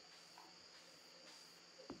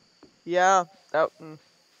 yeah, that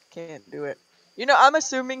can't do it. You know, I'm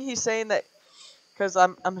assuming he's saying that because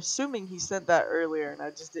I'm assuming he sent that earlier and I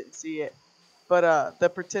just didn't see it. But the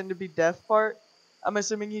pretend to be deaf part, I'm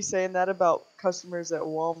assuming he's saying that about customers at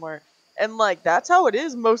Walmart. And like that's how it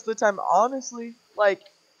is most of the time, honestly. Like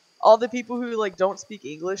all the people who like don't speak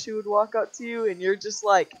English who would walk up to you and you're just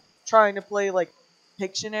like trying to play like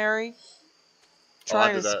Pictionary, Oh, I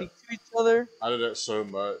trying did to that. speak to each other. I did that so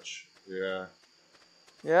much. Yeah.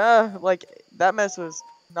 Yeah, like that mess was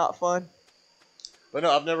not fun. But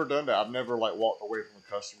no, I've never done that. I've never like walked away from a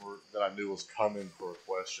customer that I knew was coming for a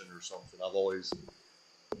question or something. I've always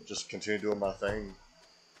just continued doing my thing.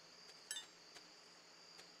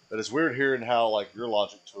 But it's weird hearing how like your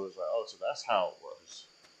logic to it is like, oh, so that's how it was.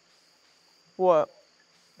 What?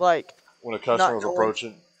 Like When a customer not was knowing.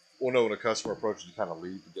 approaching, well, no, when a customer approaches, you kind of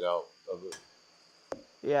leave to get out of it.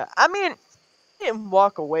 Yeah, I mean, I didn't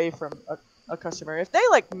walk away from a customer. If they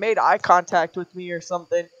like made eye contact with me or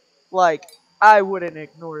something, like I wouldn't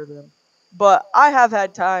ignore them. But I have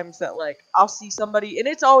had times that like I'll see somebody and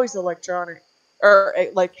it's always electronic or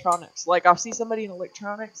electronics. Like I'll see somebody in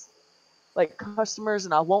electronics, like customers,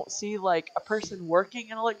 and I won't see like a person working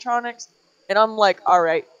in electronics. And I'm like, all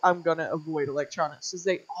right, I'm gonna avoid electronics because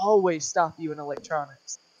they always stop you in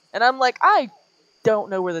electronics. And I'm like, I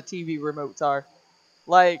don't know where the TV remotes are.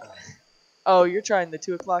 Like, oh, you're trying the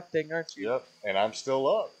 2 o'clock thing, aren't you? Yep, and I'm still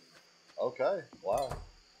up. Okay, wow.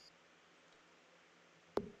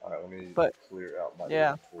 All right, let me But clear out my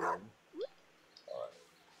yeah, inventory. All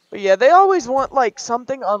but yeah, they always want like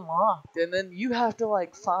something unlocked, and then you have to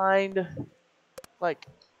like find like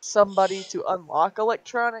somebody to unlock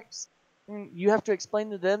electronics. And you have to explain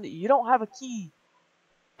to them that you don't have a key,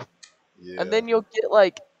 right. and Yeah, then you'll get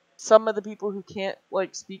like some of the people who can't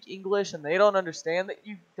like speak English and they don't understand that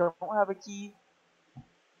you don't have a key.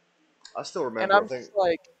 I still And remember. I I'm think. just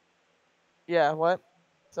like, yeah, what?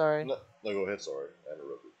 Sorry. No, no, go ahead. Sorry, I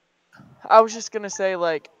interrupted. I was just gonna say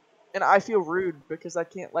like, and I feel rude because I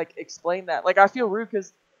can't like explain that. Like I feel rude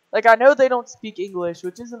because like I know they don't speak English,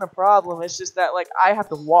 which isn't a problem. It's just that like I have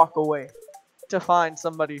to walk away to find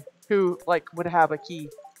somebody who like would have a key.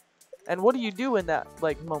 And what do you do in that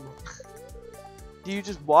like moment? Do you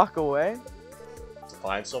just walk away? To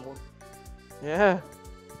find someone. Yeah.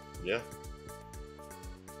 Yeah.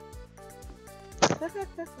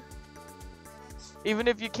 Even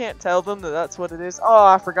if you can't tell them that that's what it is. Oh,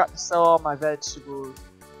 I forgot to sell all my vegetables.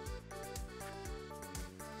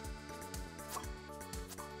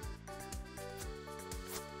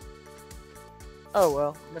 Oh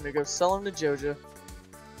well, I'm gonna go sell them to Jojo.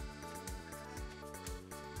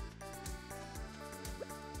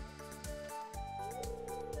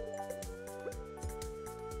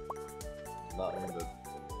 Not in the.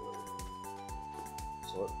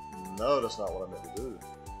 So no, that's not what I meant to do.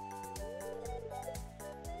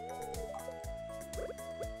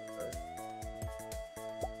 Okay.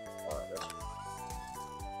 All right,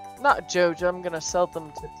 that's. Not Jojo, I'm gonna sell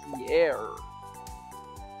them to Pierre.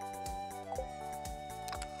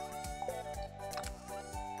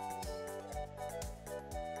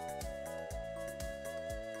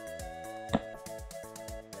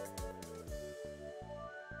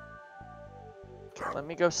 Okay, let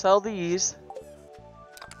me go sell these.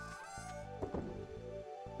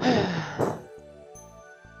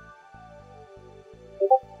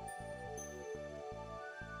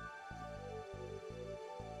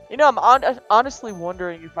 You know, I'm honestly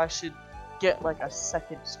wondering if I should get like a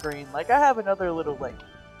second screen. Like I have another little like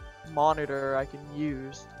monitor I can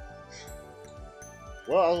use.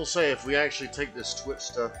 Well, I was gonna say if we actually take this Twitch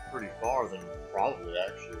stuff pretty far, then probably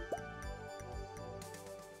actually.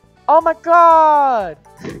 Oh my god!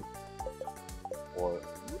 What?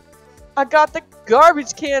 I got the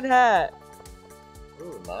garbage can hat!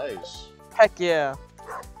 Ooh, nice. Heck yeah.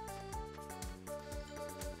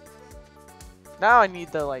 Now I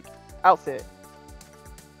need the like outfit.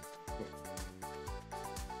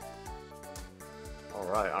 All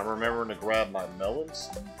right, I'm remembering to grab my melon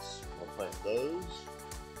seeds. I'll plant those.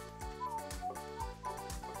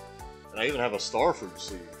 And I even have a starfruit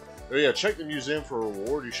seed. Oh yeah, check the museum for a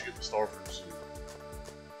reward. You should get the starfruit seed.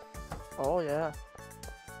 Oh yeah.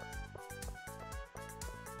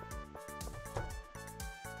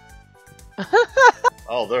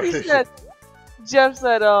 Oh, there He it is. said, Jeff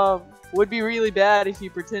said, would be really bad if you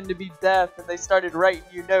pretend to be deaf and they started writing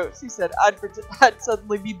you notes. He said, I'd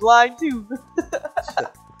suddenly be blind too.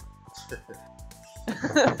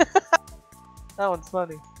 That one's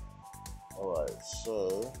funny. Alright,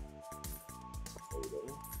 so.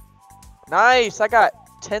 Nice, I got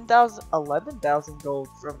 10,000, 11,000 gold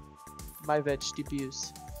from my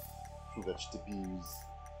vegetables. Vegetables.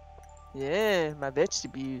 Yeah, my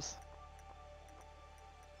vegetables.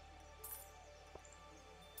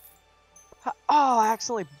 Oh, I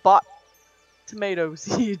accidentally bought tomato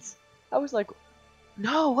seeds. I was like,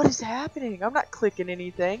 no, what is happening? I'm not clicking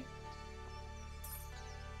anything.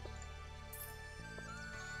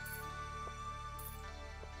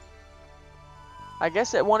 I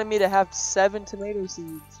guess it wanted me to have 7 tomato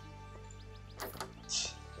seeds.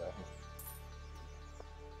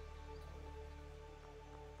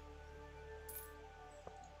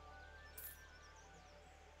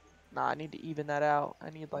 Nah, I need to even that out. I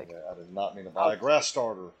need like... Okay, I did not mean to buy a grass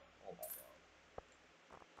starter. Oh my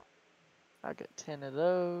god. I get 10 of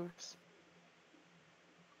those.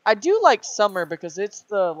 I do like summer because it's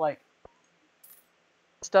the, like,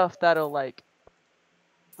 stuff that'll, like,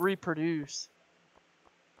 reproduce.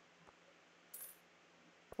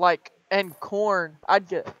 Like, and corn. I'd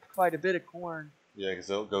get quite a bit of corn. Yeah, because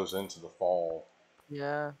it goes into the fall.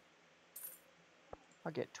 Yeah.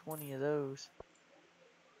 I'll get 20 of those.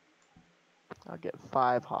 I'll get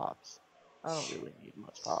 5 hops. I don't really need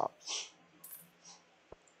much hops.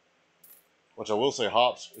 Which I will say,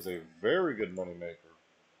 hops is a very good moneymaker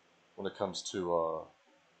when it comes to,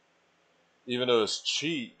 even though it's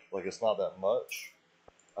cheap, like it's not that much.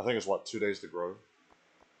 I think it's what, 2 days to grow.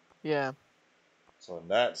 Yeah. So in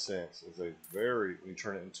that sense, it's a very, when you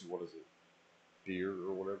turn it into, what is it, beer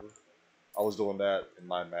or whatever. I was doing that in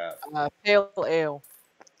my map. Pale ale.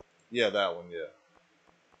 Yeah, that one, yeah.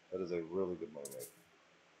 That is a really good moneymaker.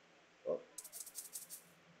 Oh.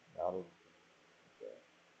 Out of,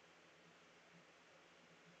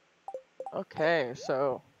 Okay,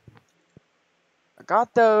 so I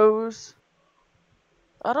got those.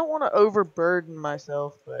 I don't want to overburden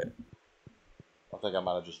myself, but I think I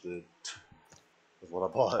might have just did. That's what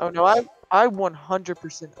I bought. oh no, I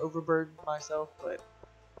 100% overburdened myself, but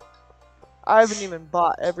I haven't even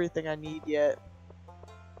bought everything I need yet.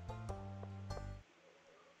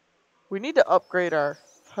 We need to upgrade our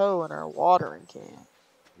hoe and our watering can.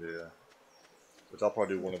 Yeah. Which I'll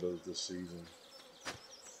probably do one of those this season.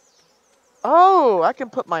 Oh, I can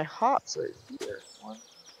put my hops right here.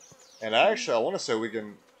 And actually, I want to say we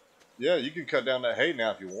can, yeah, you can cut down that hay now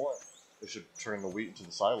if you want. It should turn the wheat into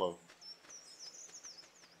the silo.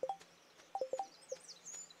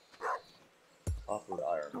 Copper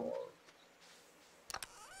iron ore.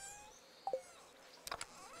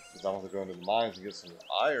 Because I want to go into the mines and get some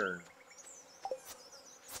iron.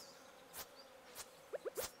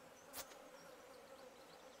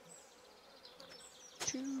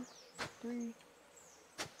 Two, 3,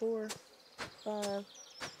 4, 5,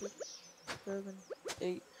 6, 7,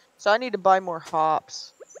 8. So I need to buy more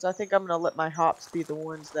hops. So I think I'm gonna let my hops be the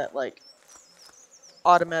ones that like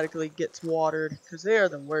automatically gets watered because they are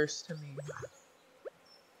the worst to me.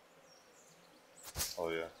 Oh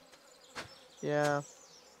yeah. Yeah.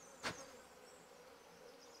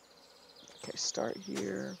 Okay, start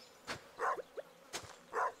here.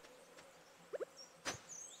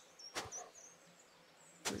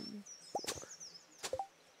 Three.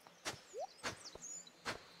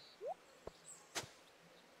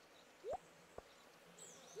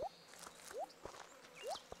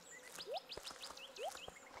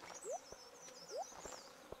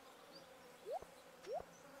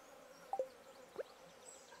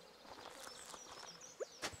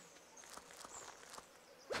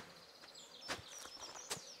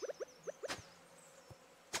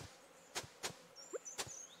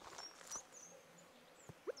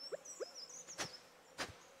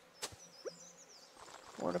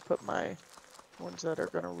 I want to put my ones that are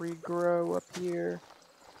gonna regrow up here.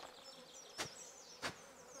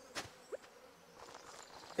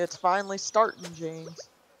 It's finally starting, James.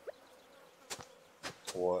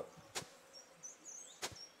 What?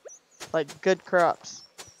 Like good crops.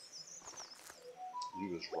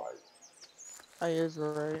 You was right. I is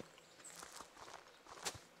right.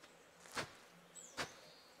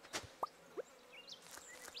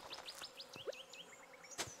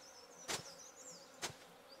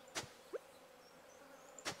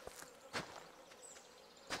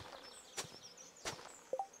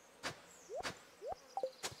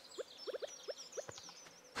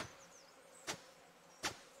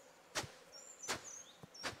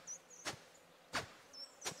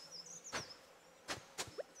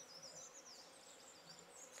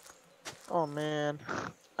 Oh man,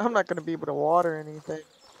 I'm not gonna be able to water anything.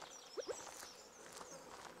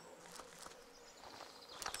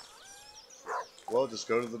 Well, just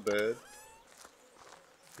go to the bed,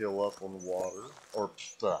 heal up on the water, or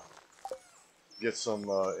get some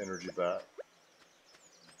energy back.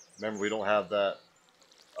 Remember, we don't have that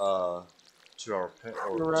 2 hour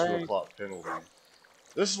or You're 2 right. o'clock penalty.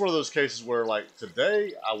 This is one of those cases where, like,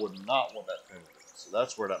 today I would not want that penalty. So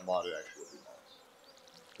that's where that mod actually would be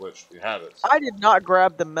nice. Which we have it. So. I did not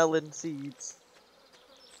grab the melon seeds.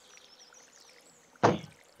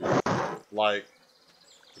 Like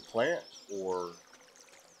the plant, or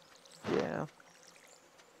Yeah.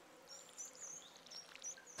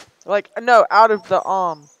 Like no, out of the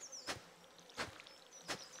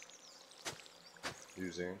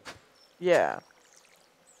using. yeah.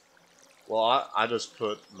 Well, I just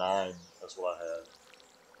put 9. That's what I had.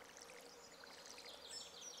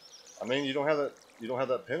 I mean, you don't have that. You don't have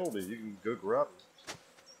that penalty. You can go grab it.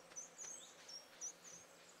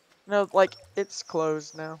 No, like it's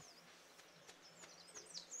closed now.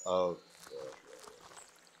 Oh,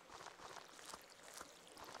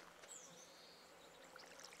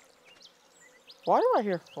 Why do I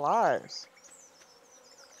hear flies?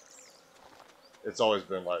 it's always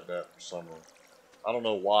been like that for summer. I don't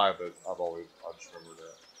know why, but I just remember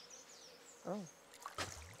that. Oh.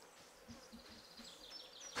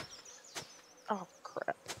 Oh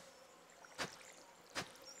crap.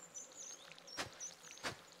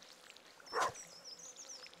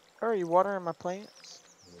 Oh, are you watering my plants?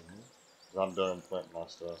 I'm done planting my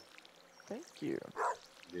stuff. Thank you.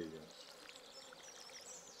 Yeah.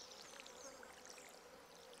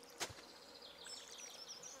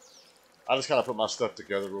 I just kind of put my stuff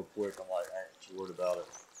together real quick. I'm like, I ain't too worried about it.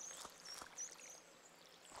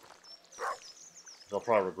 I'll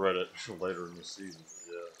probably regret it later in the season.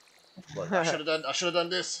 Yeah. Like I should have done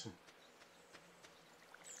this.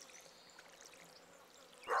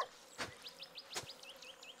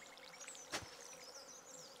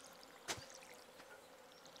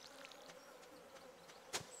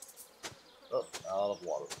 Oh, out of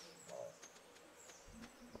water.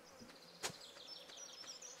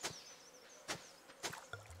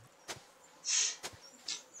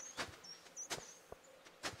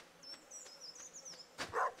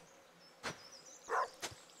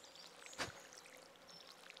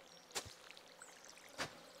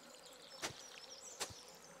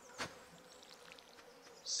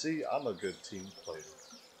 See, I'm a good team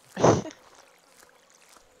player.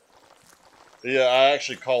 Yeah, I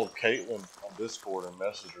actually called Caitlin on Discord and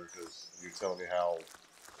messaged her because you were telling me how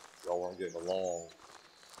y'all weren't getting along.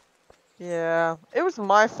 Yeah, it was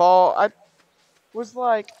my fault. I was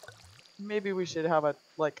like, maybe we should have a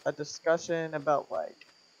discussion about like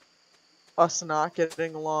us not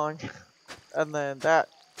getting along, and then that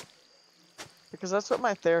because that's what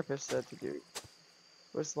my therapist said to do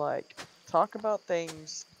was like talk about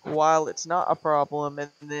things while it's not a problem, and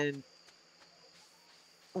then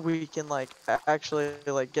we can like actually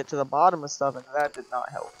like get to the bottom of stuff, and that did not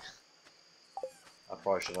help. I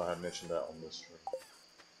probably should not have mentioned that on this stream.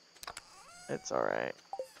 It's all right.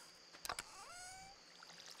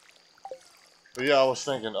 But yeah, I was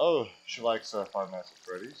thinking, oh, she likes Five Nights at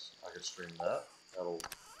Freddy's. I could stream that. That'll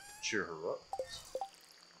cheer her up.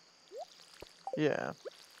 Yeah,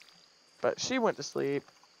 but she went to sleep.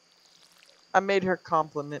 I made her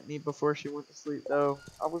compliment me before she went to sleep, though.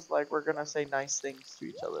 I was like, we're gonna say nice things to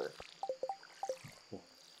each other.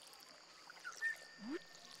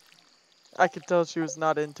 I could tell she was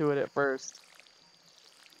not into it at first.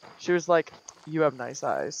 She was like, you have nice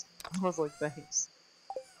eyes. I was like, thanks.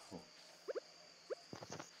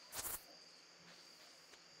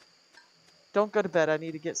 Don't go to bed. I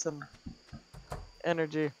need to get some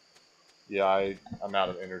energy. Yeah, I'm out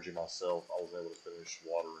of energy myself. I wasn't able to finish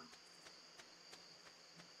watering.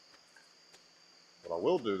 What I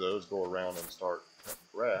will do though is go around and start cutting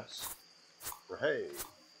grass for hay.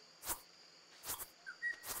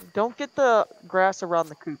 Don't get the grass around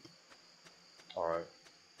the coop. Alright.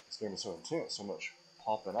 This game is so intense, so much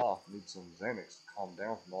popping off. I need some Xanax to calm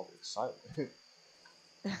down from all the excitement.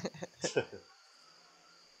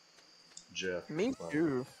 Jeff. Me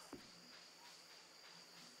too.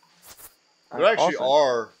 There I actually also.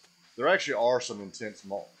 are there actually are some intense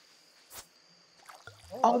moments.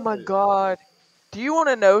 Oh my god. Do you want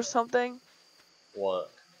to know something?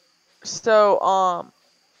 What? So,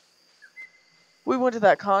 we went to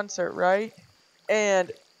that concert, right?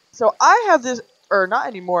 And so I have this, or not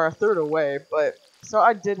anymore, I threw it away, but so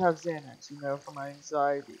I did have Xanax, for my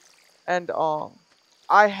anxiety. And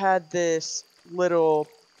I had this little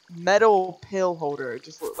metal pill holder. It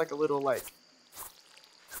just looked like a little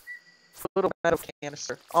metal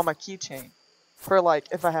canister on my keychain. For like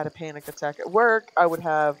if I had a panic attack at work, I would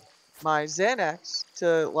have my Xanax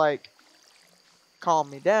to like calm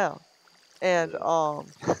me down. And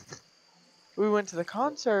we went to the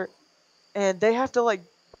concert and they have to like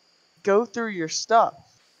go through your stuff.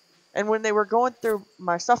 And when they were going through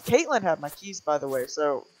my stuff, Caitlin had my keys, by the way,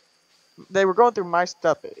 so they were going through my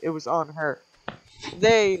stuff. It was on her.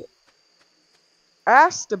 They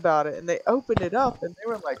asked about it and they opened it up and they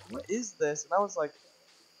were like, "What is this?" And I was like,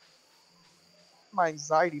 "My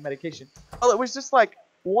anxiety medication." Well, it was just like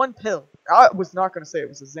one pill. I was not gonna say it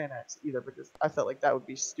was a Xanax either because I felt like that would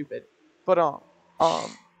be stupid. But um.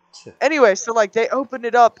 Anyway, so like they opened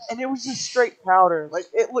it up and it was just straight powder. Like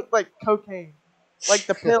it looked like cocaine. Like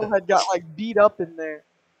the pill had got like beat up in there.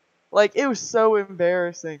 Like it was so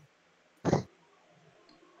embarrassing.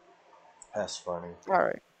 That's funny. All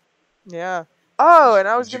right. Yeah. Oh, and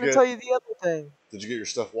I was Did you gonna tell get you the other thing. Did you get your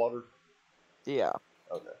stuff watered? Yeah.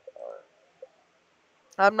 Okay. All right.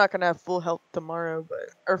 I'm not gonna have full health tomorrow,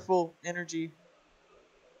 or full energy,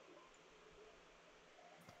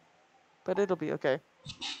 but it'll be okay.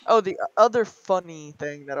 Oh, the other funny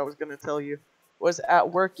thing that I was gonna tell you was at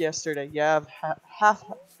work yesterday. Yeah, I have half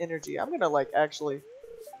energy. I'm gonna like actually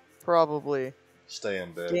probably Stay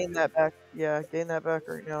in bed. gain that back. Yeah, gain that back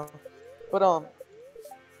right now. But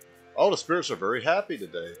Oh, the spirits are very happy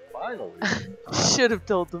today. Finally. should have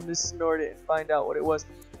told them to snort it and find out what it was.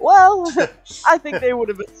 Well, I think they would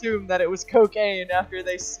have assumed that it was cocaine after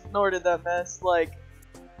they snorted that mess. Like,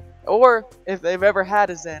 or if they've ever had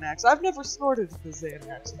a Xanax. I've never snorted a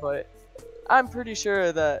Xanax, but I'm pretty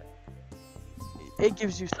sure that it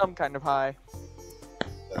gives you some kind of high.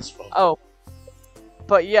 That's fun. Oh,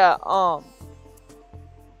 but yeah,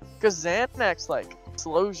 because Xanax like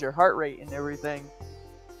slows your heart rate and everything.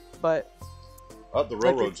 But Oh, the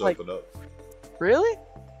railroad's like, opened up. really?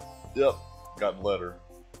 Yep. Got a letter.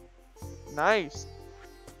 Nice.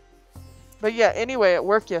 But yeah, anyway, at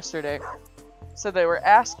work yesterday, so they were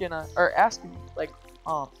asking me, like,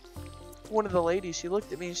 one of the ladies, she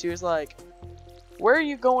looked at me and she was like, where are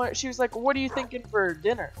you going? She was like, what are you thinking for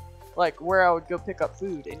dinner? Like, where I would go pick up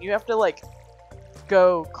food. And you have to, like,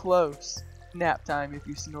 go close. Nap time if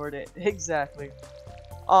you snort it. Exactly.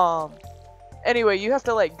 Anyway, you have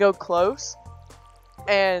to, like, go close.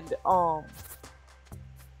 And, oh.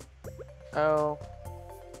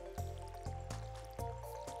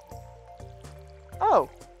 Oh,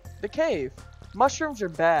 the cave. Mushrooms or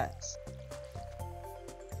bats?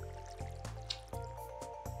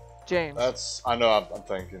 James. I know, I'm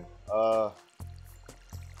thinking.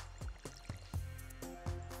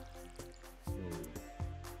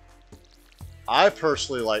 I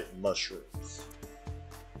personally like mushrooms.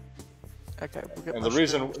 Okay, we'll get And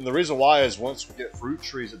mushrooms. the reason why is once we get fruit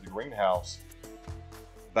trees at the greenhouse,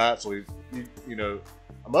 bats you know,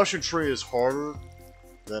 a mushroom tree is harder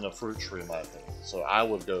than a fruit tree in my opinion. So I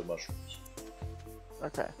would go mushrooms.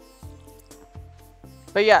 Okay.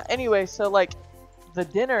 But yeah, anyway, so like the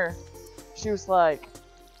dinner, she was like,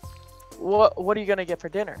 what are you gonna get for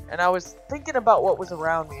dinner? And I was thinking about what was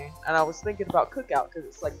around me, and I was thinking about Cookout because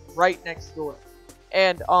it's like right next door.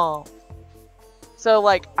 And so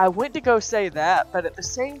like I went to go say that, but at the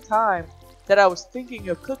same time that I was thinking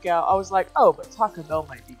of Cookout, I was like, oh, but Taco Bell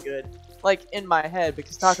might be good. Like in my head,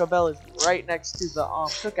 because Taco Bell is right next to the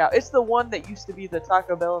Cookout. It's the one that used to be the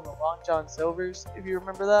Taco Bell and the Long John Silver's, if you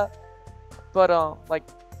remember that. But like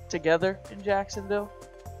together in Jacksonville.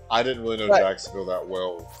 I didn't really know Jacksonville that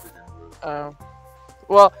well to begin with.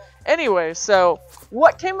 Well, anyway, so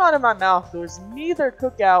what came out of my mouth was neither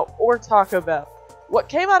Cookout or Taco Bell. What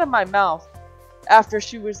came out of my mouth after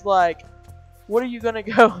she was like, what are you gonna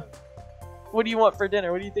go? What do you want for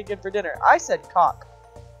dinner? What are you thinking for dinner? I said cock.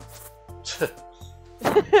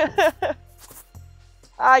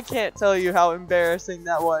 I can't tell you how embarrassing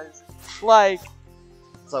that was. Like,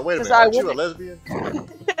 it's like, wait a minute, aren't you a lesbian?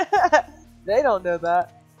 They don't know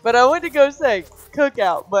that. But I went to go say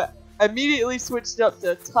Cookout, but immediately switched up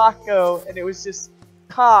to taco, and it was just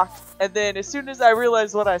cock. And then as soon as I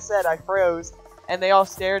realized what I said, I froze, and they all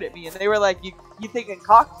stared at me, and they were like, "You thinking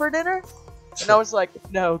cock for dinner?" And I was like,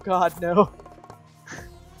 "No, God, no."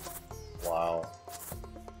 Wow.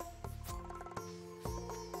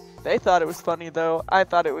 They thought it was funny though. I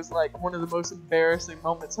thought it was like one of the most embarrassing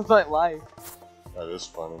moments of my life. That is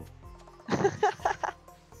funny.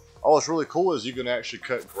 Oh, what's really cool is you can actually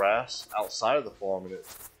cut grass outside of the farm and it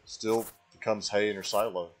still becomes hay in your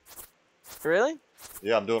silo. Really?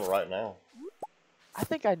 Yeah, I'm doing it right now. I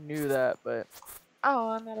think I knew that, but oh,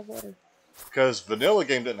 I'm out of water. Because vanilla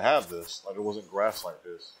game didn't have this. Like, it wasn't grass like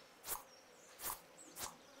this.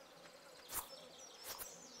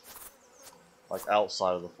 Like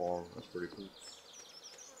outside of the farm. That's pretty cool.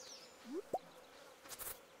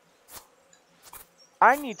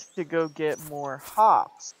 I need to go get more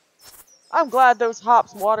hops. I'm glad those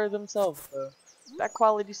hops water themselves though. That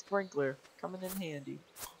quality sprinkler coming in handy.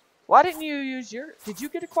 Why didn't you use your... Did you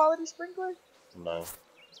get a quality sprinkler? No.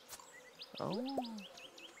 Oh.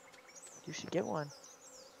 You should get one.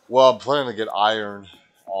 Well, I'm planning to get iron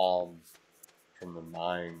from the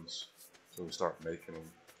mines so we start making them.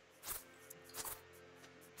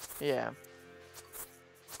 Yeah.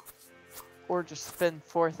 Or just spend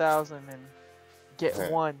 4,000 and get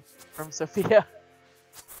Hey. one from Sophia.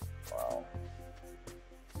 Wow.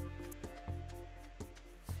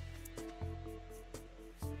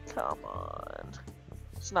 Come on.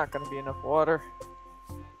 It's not going to be enough water.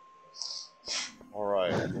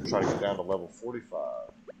 Alright, we'll try to get down to level 45.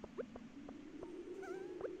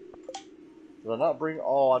 Did I not bring...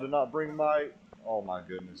 Oh, I did not bring my... Oh my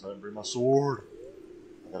goodness, I didn't bring my sword.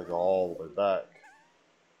 I gotta go all the way back.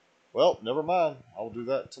 Well, never mind. I'll do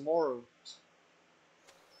that tomorrow.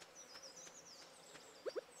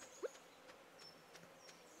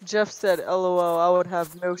 Jeff said, LOL, I would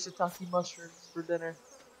have no shiitake mushrooms for dinner.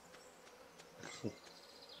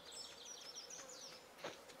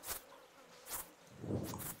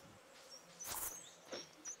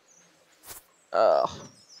 Ugh.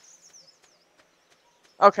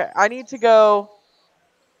 Okay, I need to go...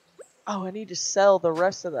 Oh, I need to sell the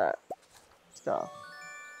rest of that stuff.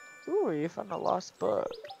 Ooh, you found a lost book.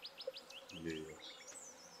 Yes.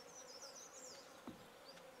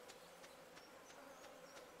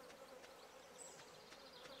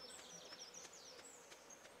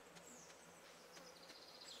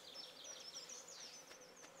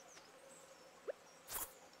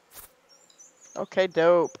 Okay,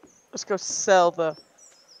 dope. Let's go sell the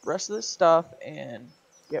rest of this stuff and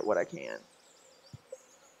get what I can.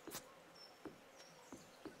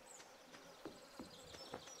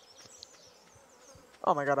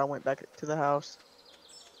 Oh my god, I went back to the house.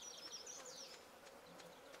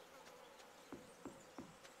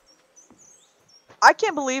 I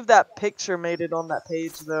can't believe that picture made it on that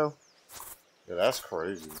page, though. Yeah, that's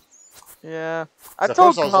crazy. Yeah. I At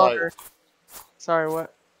told first I was like... Connor. Sorry,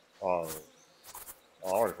 what? Oh, I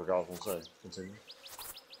already forgot what I was going to say. Continue.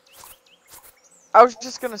 I was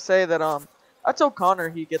just gonna say that, I told Connor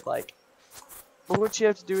he could, like... What you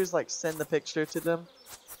have to do is, like, send the picture to them.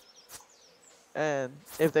 And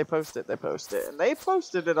if they post it, they post it. And they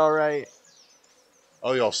posted it alright.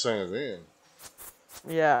 Oh, y'all sent it in.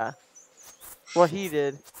 Yeah. Well, he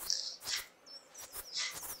did.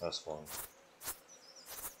 That's fun.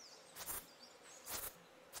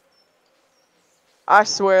 I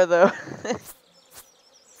swear, though.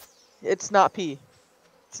 It's not P.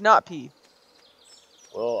 It's not P.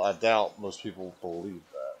 Well, I doubt most people believe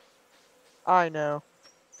that. I know.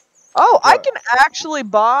 Oh, I Okay. can actually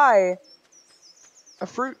buy a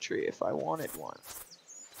fruit tree if I wanted one.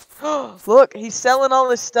 Look, he's selling all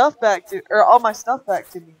this stuff back to, or all my stuff back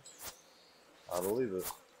to me. I believe it.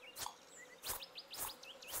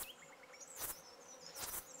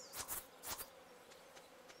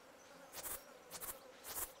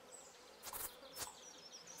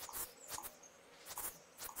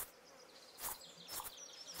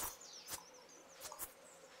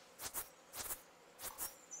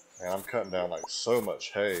 Man, I'm cutting down like so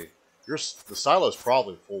much hay. The silo's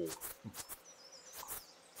probably full.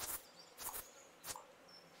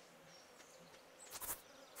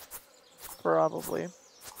 Probably.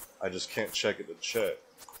 I just can't check it to check.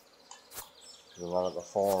 Because I'm not at the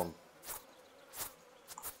farm.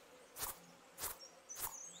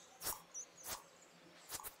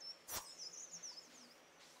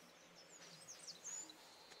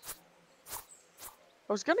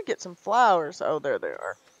 I was gonna get some flowers. Oh, there they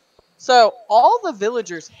are. So, all the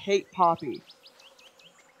villagers hate Poppy.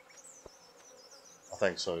 I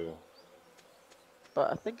think so, yeah.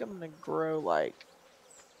 But I think I'm gonna grow like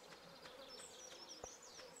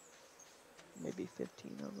maybe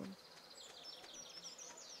 15 of them.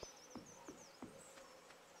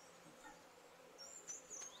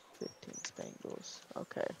 15 spangles.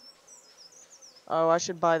 Okay. Oh, I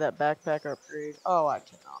should buy that backpack upgrade. Oh, I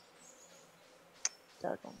cannot.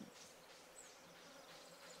 Daggone it.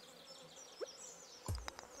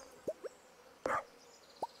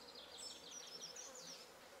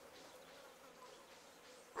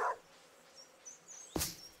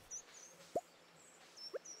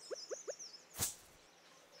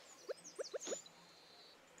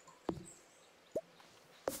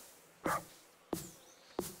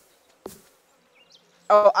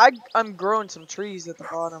 Oh, I'm growing some trees at the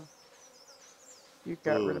bottom. You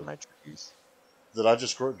got rid of Ugh. my trees. Did I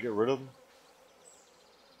just get rid of them?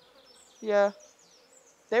 Yeah.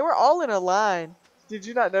 They were all in a line. Did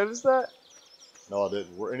you not notice that? No, I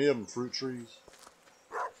didn't. Were any of them fruit trees?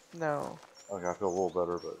 No. Okay, I feel a little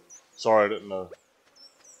better, but... Sorry, I didn't know.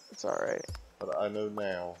 It's alright. But I know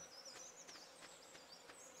now.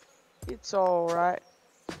 It's alright.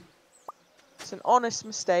 It's an honest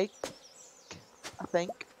mistake. I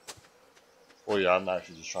think. Well, yeah, I'm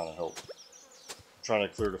actually just trying to help. I'm trying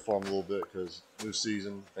to clear the farm a little bit, because new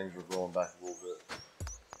season, things are growing back a little bit.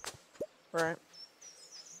 Right.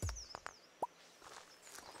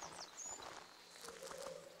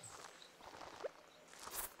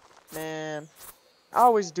 Man, I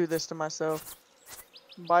always do this to myself.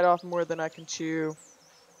 Bite off more than I can chew.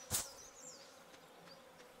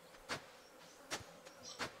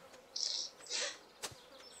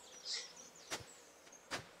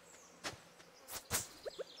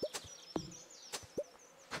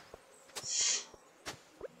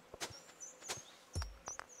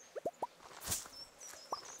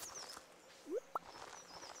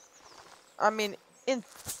 I mean, in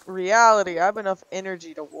reality, I have enough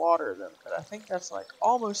energy to water them, but I think that's like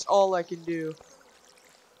almost all I can do.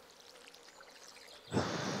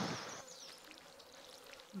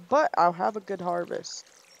 But I'll have a good harvest.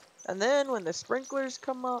 And then when the sprinklers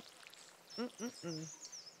come up,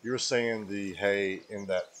 You were saying the hay in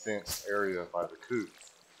that fenced area by the coop,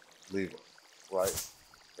 leave it, right?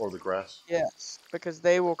 Or the grass? yes, because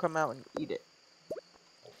they will come out and eat it.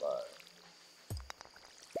 Alright.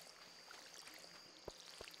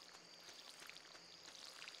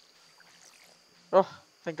 Oh,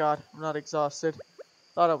 thank God, I'm not exhausted.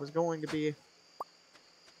 Thought I was going to be.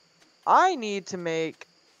 I need to make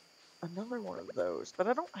another one of those, but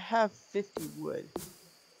I don't have 50 wood.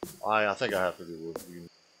 I think I have to do with you.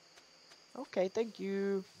 Okay, thank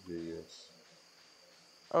you. Yes.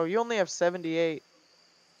 Oh, you only have 78.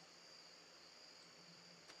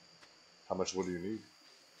 How much wood do you need?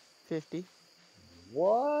 50.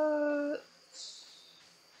 What?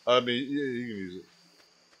 I mean, yeah, you can use it.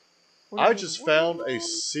 What do you I mean? just found a What?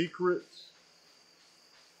 secret.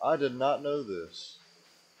 I did not know this.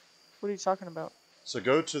 What are you talking about? So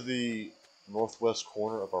go to the northwest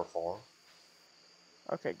corner of our farm.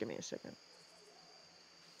 Okay, give me a second.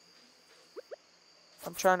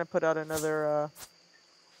 I'm trying to put out another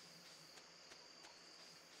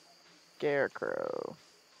scarecrow.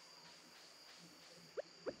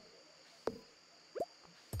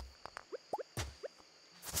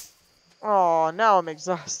 Oh, now I'm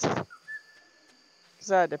exhausted.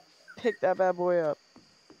 Because I had to pick that bad boy up.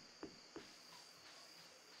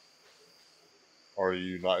 Are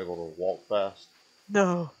you not able to walk fast?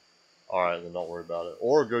 No. Alright, then don't worry about it.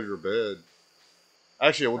 Or go to your bed.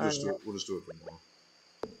 Actually, yeah, I we'll just do it tomorrow.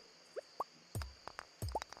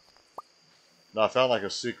 Now I found like a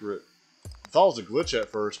secret. I thought it was a glitch at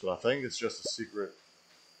first, but I think it's just a secret,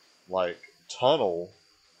 like tunnel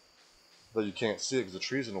that you can't see because the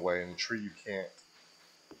tree's in the way, and the tree you can't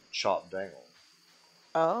chop down.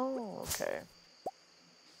 Oh, okay.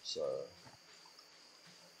 So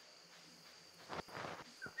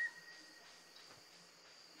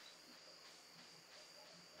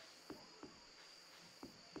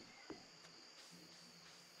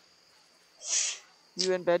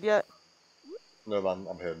You in bed yet? no,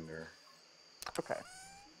 I'm heading there. Okay.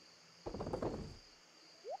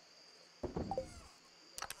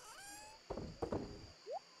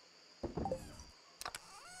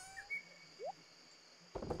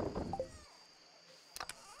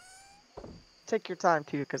 Take your time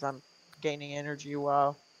too, because I'm gaining energy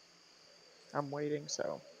while I'm waiting,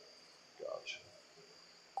 so. Gotcha.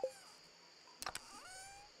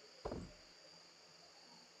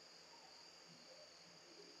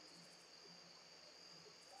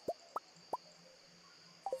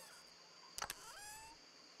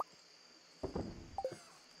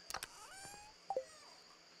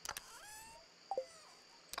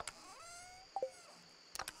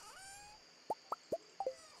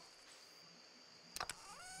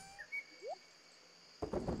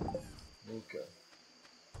 Okay.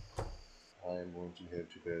 I am going to head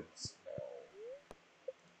to bed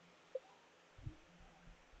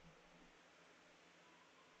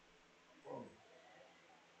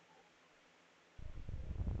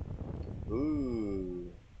now.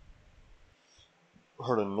 Ooh.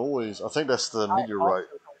 Heard a noise. I think that's the I meteorite.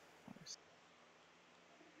 also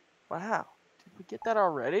don't. Wow. Did we get that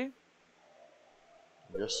already?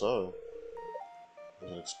 I guess so.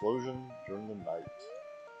 There's an explosion during the night.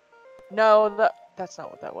 No, that's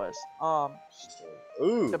not what that was.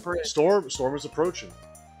 Ooh, The bridge. storm is approaching.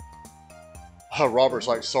 Robert's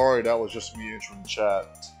like, sorry, that was just me entering the chat.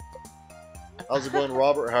 How's it going,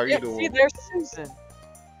 Robert? How are you Yeah, see, doing? there's Susan.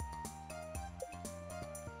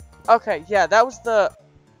 Okay, yeah, that was the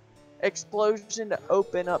explosion to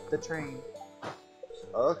open up the train.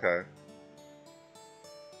 Okay.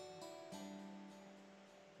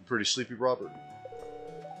 You pretty sleepy, Robert?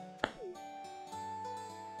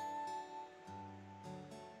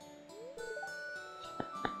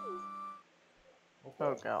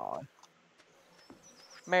 Oh Okay. god.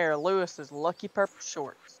 Mayor Lewis's lucky purple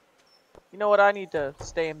shorts. You know what? I need to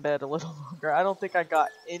stay in bed a little longer. I don't think I got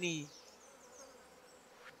any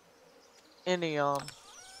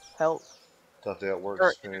health Tough day at work. or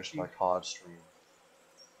Just finished my energy. COD stream.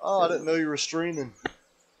 Oh, I didn't know you were streaming.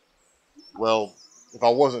 Well, if I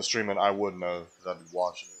wasn't streaming, I would know, because I'd be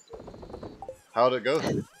watching it. How'd it go?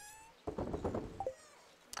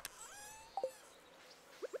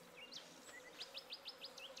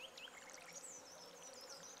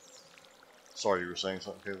 Sorry, you were saying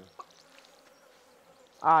something, Kayla?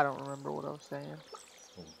 I don't remember what I was saying.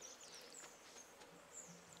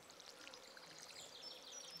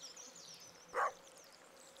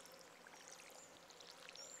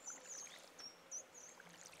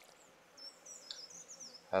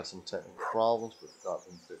 Had some technical problems, but got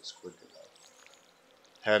them fixed quick enough.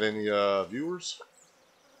 Had any viewers?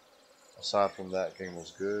 Aside from that, game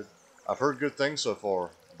was good. I've heard good things so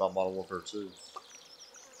far about Modern Warfare 2.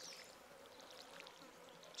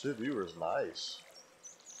 2 viewers, nice.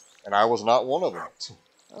 And I was not one of them.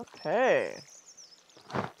 Okay.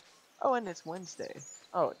 Oh, and it's Wednesday.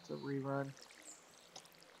 Oh, it's a rerun.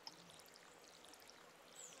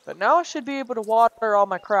 But now I should be able to water all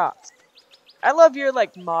my crops. I love your,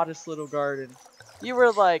 like, modest little garden. You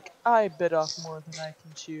were like, I bit off more than I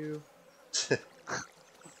can chew.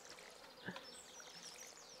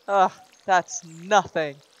 Ugh, that's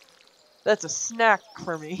nothing. That's a snack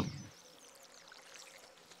for me.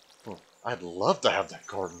 I'd love to have that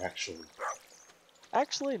garden, actually.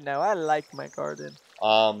 Actually, no, I like my garden.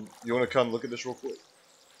 You want to come look at this real quick?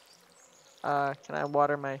 Can I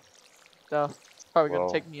water my stuff? It's probably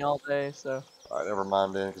gonna take me all day, so. Alright, never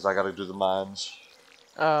mind then, because I gotta do the mines.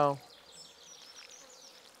 Oh.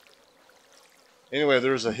 Anyway,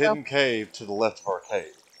 there's a hidden cave to the left of our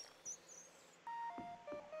cave.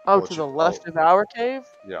 Oh, to the left of our cave?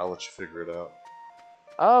 Yeah, I'll let you figure it out.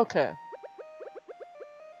 Okay.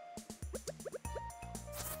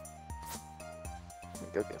 Let me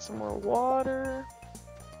go get some more water.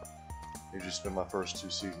 You just spend my first 2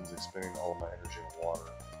 seasons expending all of my energy on water.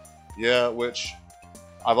 Yeah, which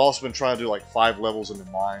I've also been trying to do like 5 levels in the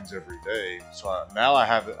mines every day. So now I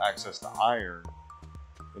have access to iron,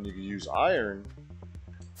 and you can use iron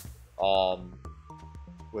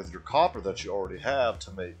with your copper that you already have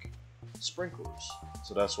to make sprinklers.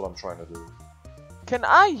 So that's what I'm trying to do. Can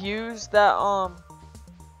I use that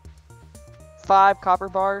 5 copper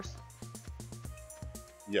bars?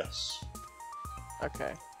 Yes.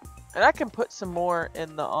 Okay. And I can put some more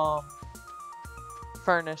in the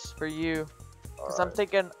furnace for you. Because I'm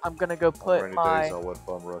thinking I'm gonna go put my... days I would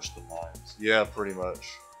bum rush the mines. Yeah, pretty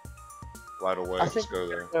much. Right away, let's go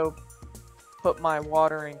there. Go put my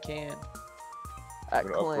watering can at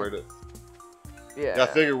We're gonna upgrade it. Yeah. Yeah, I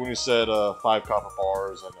figured when you said 5 copper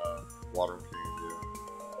bars and watering can,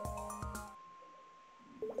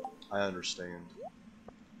 yeah. I understand.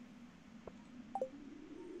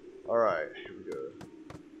 Alright, here we go.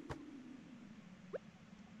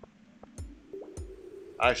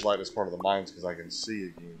 I actually like this part of the mines because I can see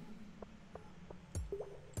again.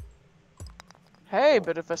 Hey,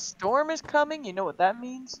 but if a storm is coming, you know what that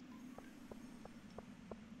means?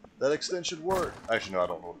 That extent should work. Actually, no, I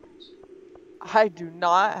don't know what it means. I do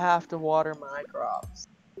not have to water my crops.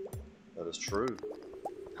 That is true.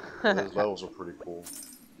 Those levels are pretty cool.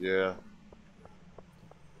 Yeah.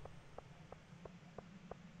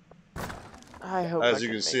 I hope. As you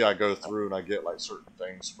can see, I go through and I get like certain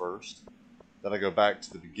things first. Then I go back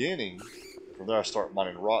to the beginning. From there, I start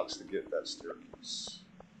mining rocks to get that staircase.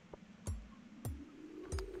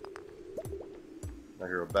 I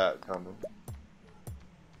hear a bat coming.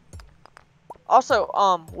 Also,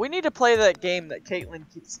 we need to play that game that Caitlin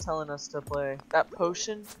keeps telling us to play. That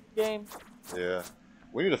potion game. Yeah.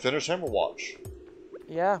 We need to finish Hammerwatch.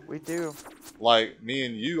 Yeah, we do. Like, me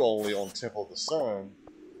and you only on Temple of the Sun.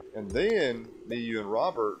 And then, me, you, and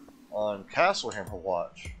Robert on Castle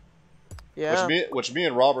Hammerwatch. Yeah. Which me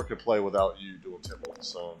and Robert could play without you doing Temple of the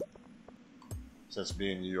Sun. Since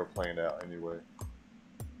me and you are playing out anyway.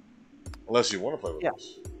 Unless you want to play with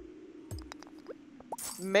us.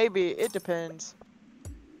 Maybe, it depends.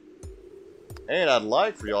 And I'd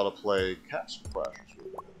like for y'all to play Castle Crashers with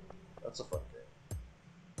me. That's a fun game.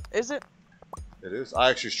 Is it? It is. I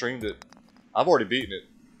actually streamed it. I've already beaten it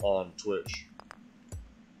on Twitch.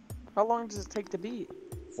 How long does it take to beat?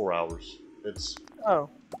 4 hours. It's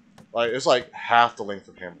it's like half the length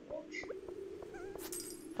of Hammerwatch.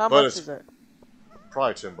 How much is it?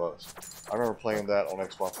 Probably $10. I remember playing that on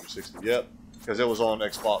Xbox 360. Yep, because it was on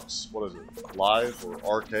Xbox. What is it? Live or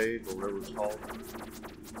Arcade or whatever it's called.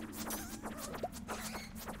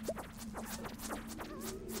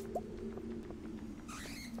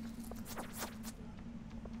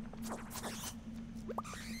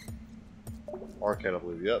 Arcade, I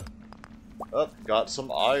believe. Yep. Up, got some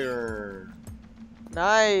iron.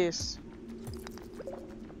 Nice.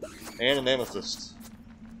 And an amethyst.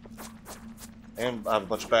 And I have a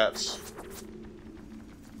bunch of bats.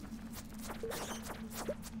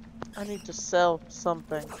 I need to sell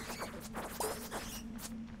something.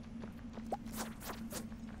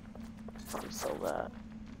 Probably sell that.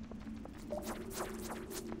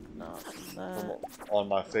 No, that. On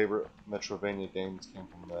my favorite Metrovania games came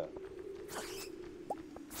from that.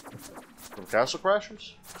 From Castle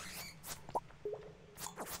Crashers?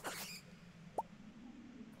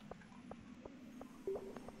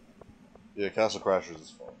 Yeah, Castle Crashers is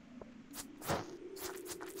fun.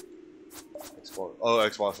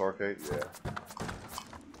 Xbox Arcade, yeah.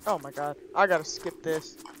 Oh my god, I gotta skip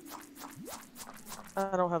this.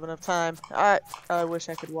 I don't have enough time. I wish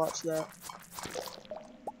I could watch that.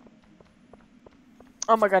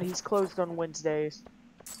 Oh my god, he's closed on Wednesdays.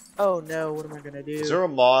 Oh no, what am I gonna Is do? there a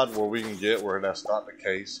mod where we can get where that's not the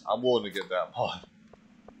case? I'm willing to get that mod.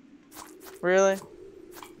 Really?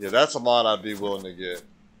 Yeah, that's a mod I'd be willing to get.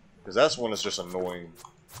 Because that's one that's just annoying.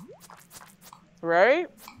 Right?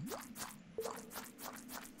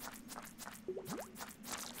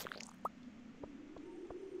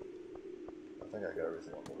 I think I got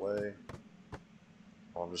everything on the way.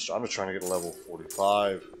 I'm just trying to get to level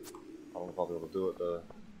 45. I don't know if I'll be able to do it though.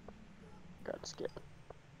 Gotta skip.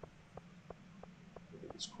 Look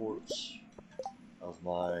at this quartz. Of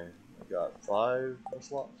my, I got 5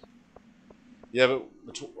 slots. Yeah,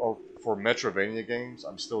 but for Metrovania games,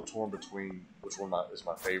 I'm still torn between which one is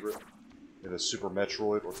my favorite. Either Super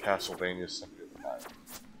Metroid or Castlevania Symphony of the Night.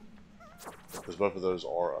 Because both of those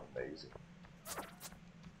are amazing.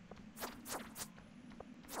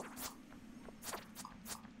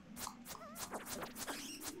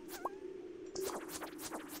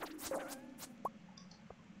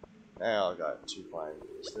 Now I got 2 flying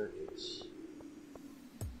staircase.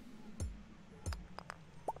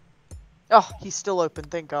 Oh, he's still open,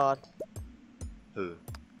 thank god. Who?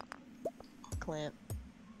 Clint.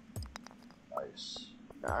 Nice.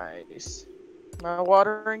 Nice. My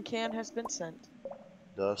watering can has been sent.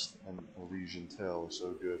 Dust and Elysian Tale is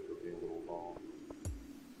so good for being a little long.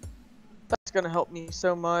 That's gonna help me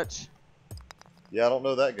so much. Yeah, I don't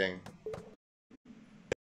know that game.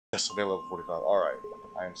 Yes, I'm level 45. Alright,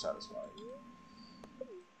 I am satisfied.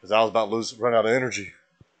 Because I was about to run out of energy.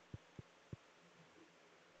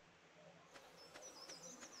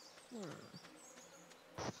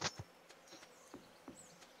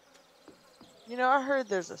 You know, I heard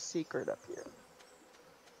there's a secret up here.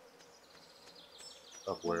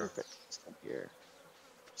 Up I wonder where? if it's up here.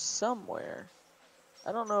 Somewhere.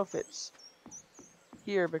 I don't know if it's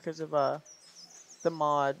here because of the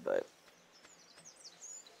mod, but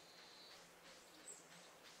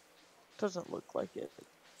doesn't look like it.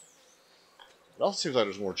 It also seems like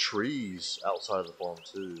there's more trees outside of the farm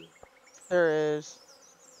too. There is.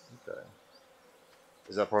 Okay.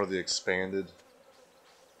 Is that part of the expanded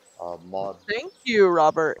mod? Thank you,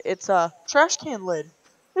 Robert. It's a trash can lid.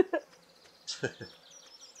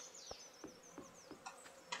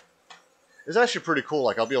 It's actually pretty cool.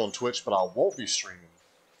 Like, I'll be on Twitch, but I won't be streaming.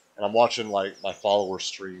 And I'm watching, like, my follower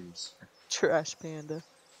streams. Trash panda.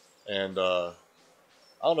 And, I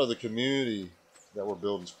don't know, the community that we're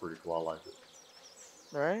building is pretty cool. I like it.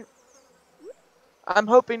 Right? I'm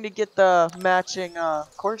hoping to get the matching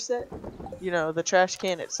corset. You know, the trash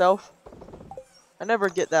can itself. I never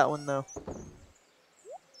get that one though.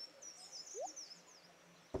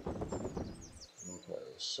 Okay,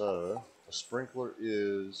 so a sprinkler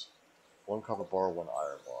is 1 copper bar, 1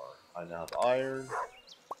 iron bar. I now have iron.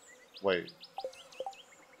 Wait.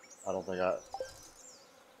 I don't think I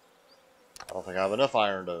have enough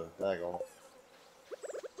iron to daggone it.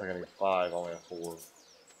 I think I need 5, I only have 4.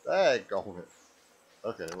 Daggone it.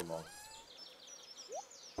 Okay, never mind.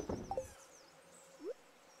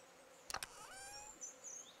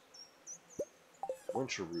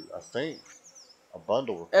 Winter root. I think a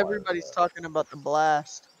bundle requires Everybody's that. talking about the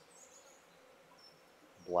blast.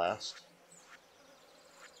 Blast?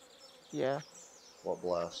 Yeah. What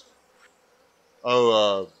blast?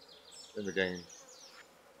 Oh, in the game.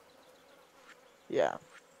 Yeah.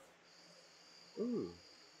 Ooh.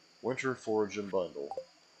 Winter foraging bundle.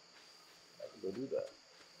 I can go do that.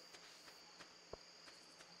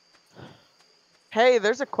 Hey,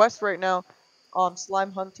 there's a quest right now on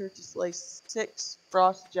Slime Hunter to slay 6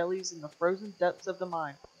 frost jellies in the frozen depths of the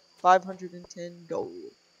mine. 510 gold.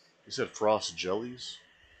 You said frost jellies?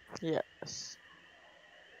 Yes.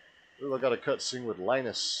 Ooh, I got a cutscene with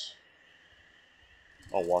Linus.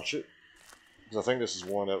 I'll watch it. Because I think this is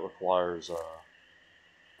one that requires,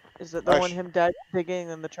 Is it the one him digging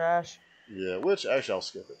in the trash? yeah, which, actually, I'll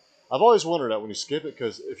skip it. I've always wondered that when you skip it,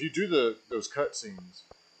 because if you do those cutscenes,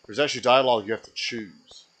 there's actually dialogue you have to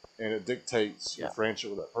choose. and it dictates your Yeah.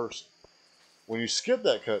 friendship with that person. When you skip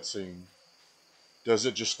that cutscene, does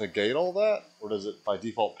it just negate all that, or does it by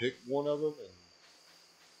default pick one of them?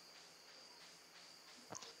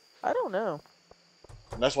 I don't know.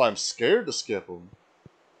 And that's why I'm scared to skip them.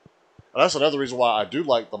 And that's another reason why I do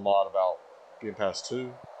like the mod about Game Pass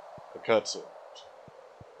 2, the cutscene.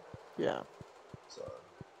 Yeah. So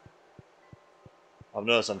I've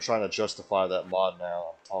noticed I'm trying to justify that mod now.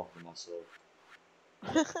 I'm talking to myself.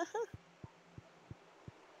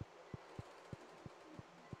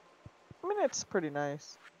 I mean, it's pretty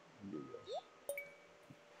nice.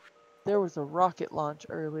 There was a rocket launch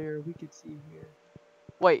earlier. We could see here.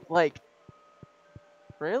 Wait, like,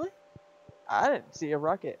 really? I didn't see a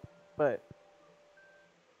rocket, but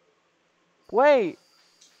wait.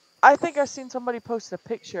 I think I seen somebody post a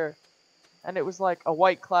picture, and it was like a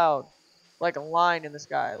white cloud, like a line in the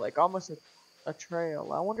sky, like almost a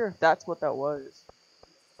trail. I wonder if that's what that was.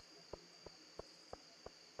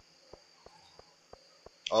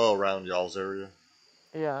 Oh, around y'all's area?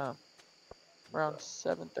 Yeah, around Okay.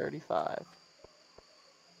 7:35.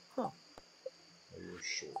 Huh. Your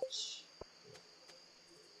shorts.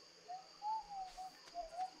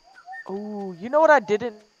 Oh, you know what I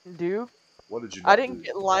didn't do? What did you I not didn't do?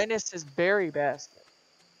 get Linus's berry basket.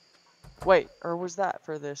 Wait, or was that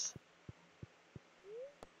for this?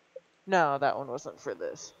 No, that one wasn't for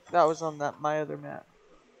this. That was on that my other map.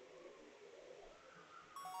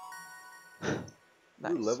 Ooh,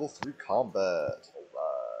 Nice. level 3 combat.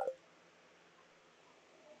 Alright.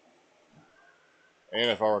 And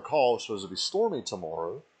if I recall, it's supposed to be stormy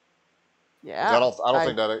tomorrow. Which Yeah, I I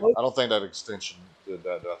hope. don't think that extension did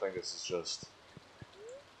that. I think this is just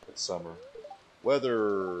it's summer.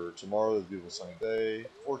 Weather tomorrow is a beautiful sunny day.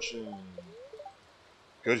 Fortune,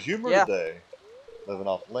 good humor Yeah, today. Living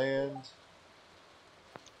off land.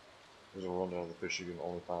 There's a rundown of the fish you can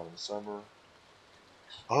only find in summer.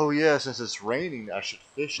 Oh yeah, since it's raining, I should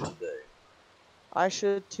fish today. I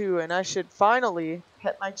should too, and I should finally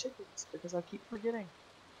pet my chickens because I keep forgetting.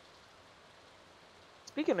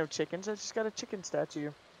 Speaking of chickens, I just got a chicken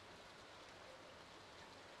statue.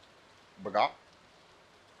 Bagot.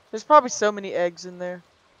 There's probably so many eggs in there.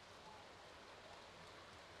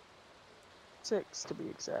 6 to be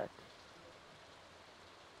exact.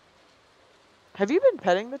 Have you been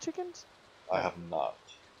petting the chickens? I have not.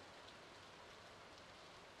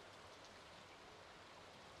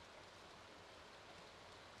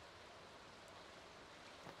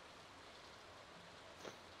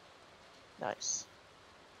 Nice.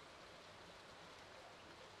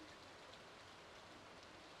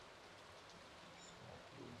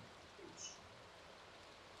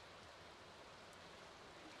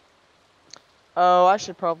 Oh, I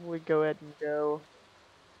should probably go ahead and go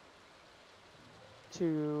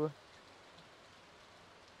to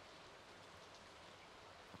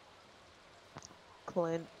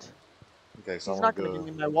Clint. Okay, so He's I'm not gonna gonna give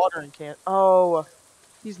go. me my watering can. Oh,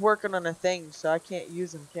 he's working on a thing, so I can't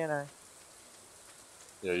use him, can I?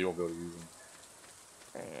 Yeah, you won't be able to use them.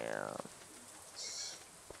 Damn.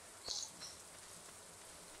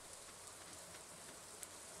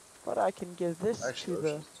 But I can give this to Actually, the.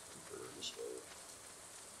 Ocean's deeper this way.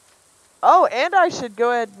 Oh, and I should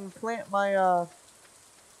go ahead and plant my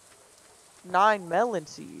 9 melon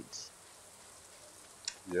seeds.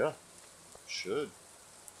 Yeah, should.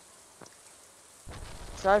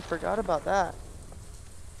 So I forgot about that.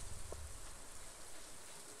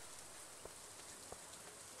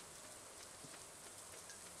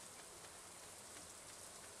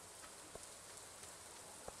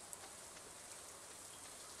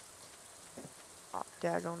 Oh,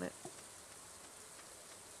 daggone it.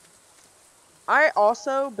 I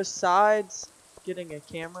also, besides getting a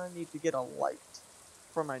camera, need to get a light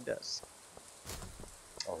for my desk.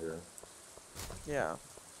 Oh yeah. Yeah.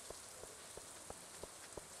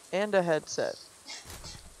 And a headset.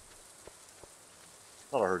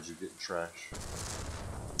 Thought I heard you getting trash.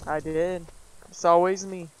 I did. It's always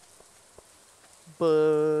me.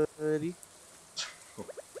 Buddy.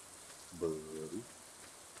 Buddy.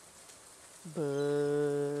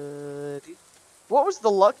 Buddy. What was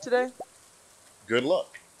the luck today? Good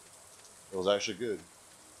luck. It was actually good.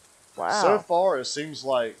 So Wow. far, it seems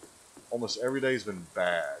like almost every day's been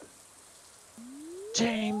bad.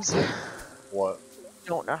 James. What?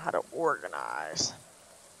 Don't know how to organize.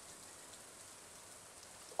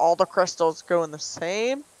 All the crystals go in the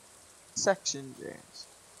same section, James.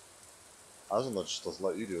 I was gonna just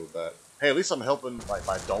let you deal with that. Hey, at least I'm helping like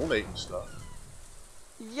by donating stuff.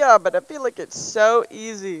 Yeah, but I feel like it's so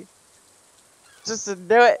easy. Just to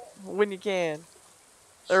do it when you can.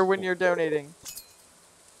 Or when you're donating.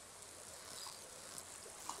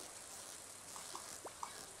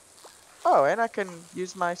 Oh, and I can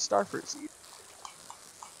use my starfruit seed.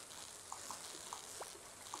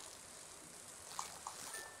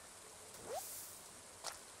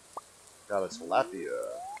 Got a tilapia.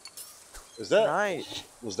 Is that Nice.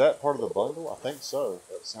 was that part of the bundle? I think so.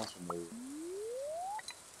 That sounds familiar.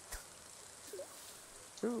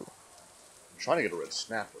 Ooh. I'm trying to get a red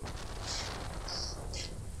snapper.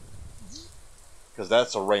 Because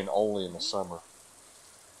that's a rain only in the summer.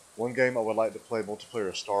 One game I would like to play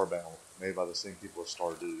multiplayer is Starbound, made by the same people as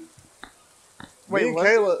Stardew. Wait, Me and was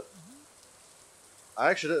Kayla, it? I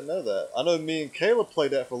actually didn't know that. I know me and Kayla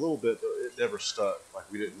played that for a little bit, but it never stuck.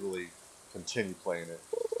 Like, we didn't really continue playing it.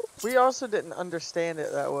 We also didn't understand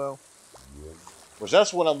it that well. Which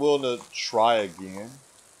that's what I'm willing to try again.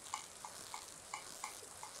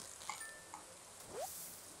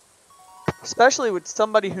 Especially with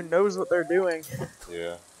somebody who knows what they're doing.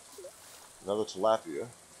 Yeah. Another tilapia.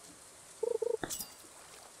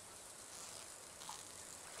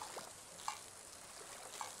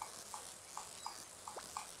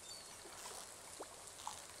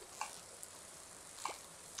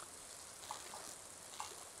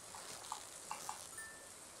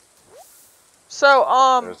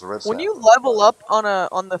 So, There's the red when you snapper. level up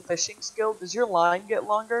on the fishing skill, does your line get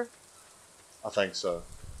longer? I think so.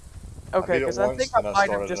 I Okay, beat it because I once, think I then I might have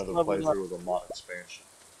started just another leveled up. playthrough with a mod expansion.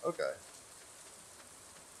 Okay.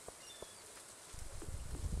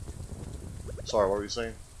 Sorry, what were you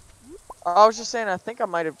saying? I was just saying I think I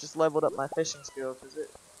might have just leveled up my fishing skill because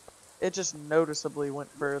it just noticeably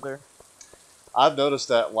went further. I've noticed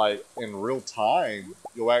that, like, in real time,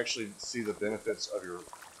 you'll actually see the benefits of your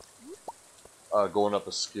going up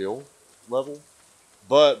a skill level,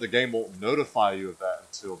 but the game won't notify you of that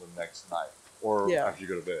until the next night or Yeah. after you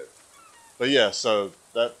go to bed. But yeah, so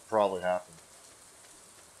that probably happened.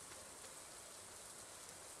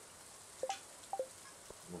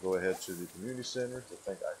 We'll go ahead to the community center. I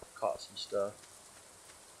think I caught some stuff.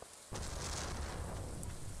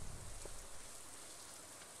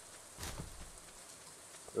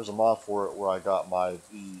 There's a mod for it where I got my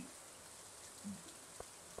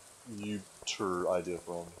U-tur idea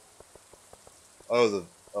from. Oh,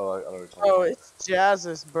 I know what you're talking Oh, about. it's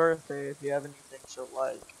Jazz's birthday if you have anything she'll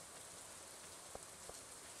like.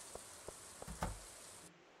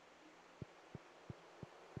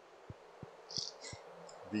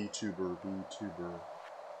 VTuber, VTuber.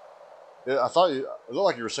 Yeah, I thought it looked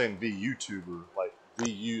like you were saying VUtuber, like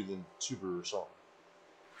VU then tuber or something.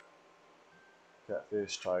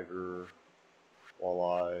 Catfish, tiger,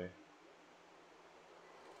 walleye.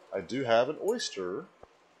 I do have an oyster.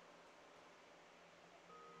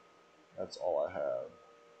 That's all I have.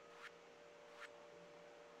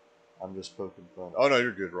 I'm just poking fun. Oh no,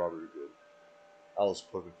 you're good, Robert. You're good. I was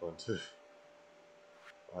poking fun too.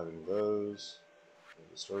 I don't have any of those.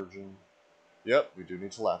 The sturgeon. Yep, we do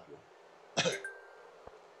need tilapia.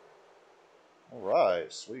 All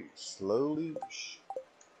right, sweet. Slowly,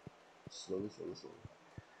 slowly.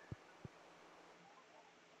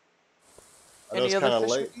 I know it's Any other kind of fish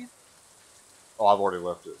we late. need? Oh, I've already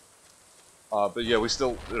left it. But yeah, there's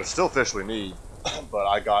still fish we need, but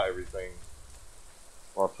I got everything,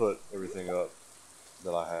 or I put everything up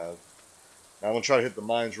that I have. Now I'm gonna try to hit the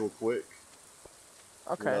mines real quick.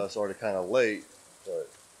 You Okay. know, it's already kind of late, but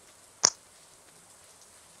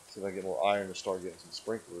see if I can get more iron to start getting some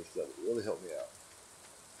sprinklers. That would really help me out.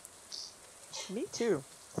 Me too.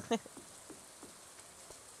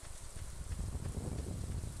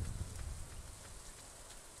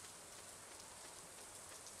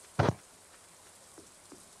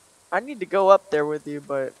 I need to go up there with you,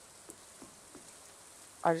 but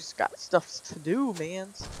I just got stuff to do,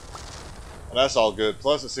 man. And that's all good.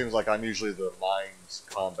 Plus, it seems like I'm usually the mines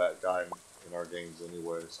combat guy in our games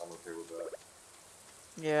anyway, so I'm okay with that.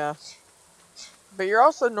 Yeah. But you're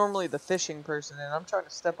also normally the fishing person, and I'm trying to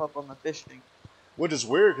step up on the fishing. Which is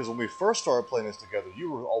weird because when we first started playing this together,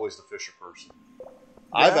 you were always the fisher person.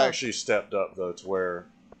 I've Yeah. actually stepped up though to where,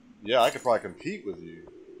 yeah, I could probably compete with you.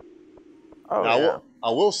 Oh, Now yeah. I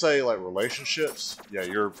will say like relationships, yeah,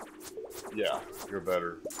 you're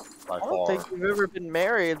better by I don't think far you've ever been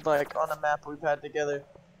married, like, on a map we've had together.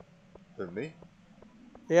 than me.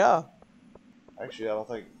 Yeah. Actually, I don't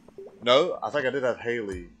think. No, I think I did have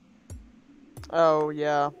Haley Oh,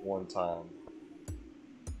 yeah. one time.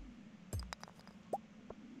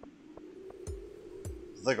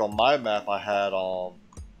 I think on my map I had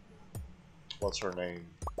what's her name?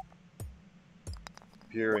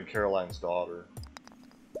 Pierre and Caroline's daughter.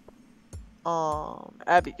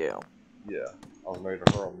 Abigail. Yeah, I was married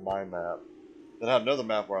to her on my map. Then I had another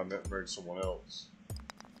map where I married someone else.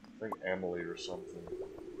 I think Emily or something.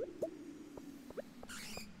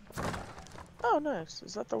 Oh, nice.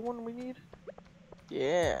 Is that the one we need?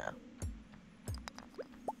 Yeah.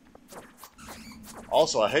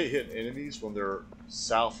 Also, I hate hitting enemies when they're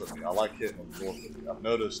south of me. I like hitting them north of me. I've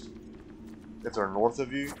noticed if they're north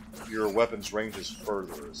of you, your weapon's range is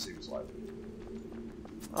further, it seems like.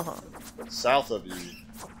 Uh-huh. But south of you,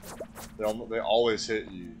 they always hit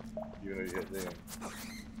you, even though you hit them.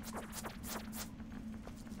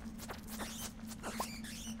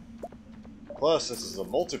 Plus, this is a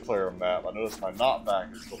multiplayer map. I notice my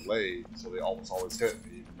knockback is delayed, so they almost always hit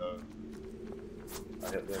me, even though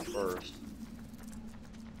I hit them first.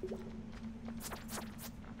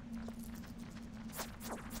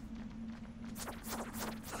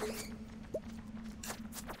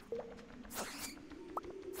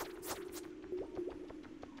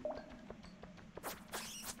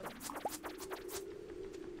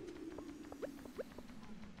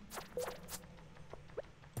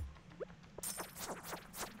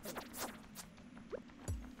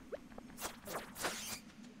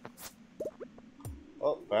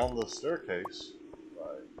 Oh, found the staircase.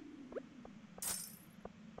 Right.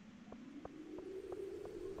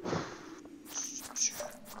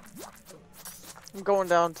 I'm going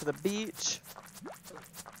down to the beach.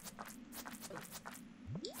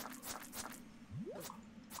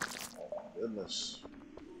 Oh, goodness.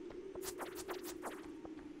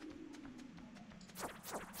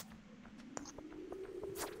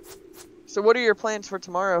 So what are your plans for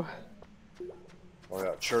tomorrow? I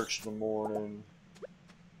got church in the morning.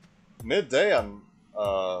 Midday, I'm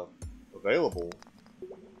available.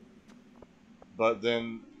 But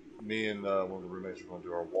then me and one of the roommates are going to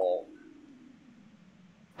do our walk.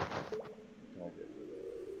 What can I get rid of?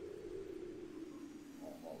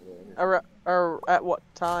 Not really anything. Or at what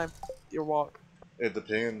time? Your walk. It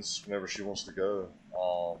depends whenever she wants to go.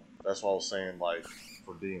 That's why I was saying, like,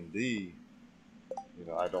 for D&D, you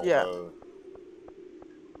know, I don't Yeah. know.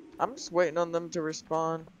 I'm just waiting on them to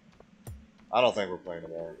respond. I don't think we're playing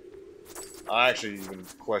tomorrow. I actually even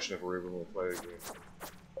question if we're even going to play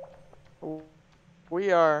again.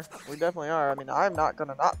 We are. We definitely are. I mean, I'm not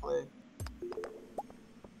gonna not play.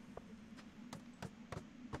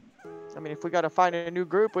 I mean, if we gotta find a new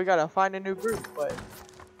group, we gotta find a new group, but...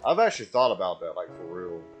 I've actually thought about that, like, for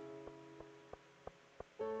real.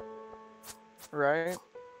 Right?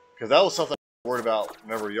 Because that was something I was worried about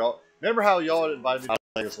whenever y'all... Remember how y'all invited me to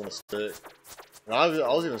think it's going to stick? And I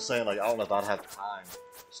was even saying, like, I don't know if I'd have time to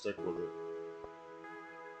stick with it.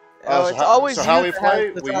 Oh, it's always so you how we that play,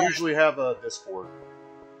 has the we time. usually have a Discord.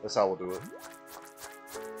 That's how we'll do it.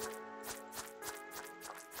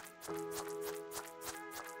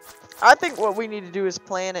 I think what we need to do is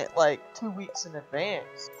plan it like 2 weeks in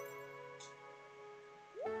advance.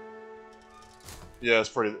 Yeah, it's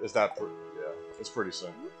pretty. Yeah, it's pretty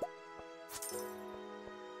simple.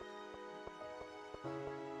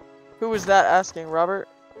 Who was that asking, Robert?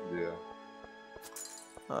 Yeah.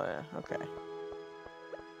 Oh yeah, okay.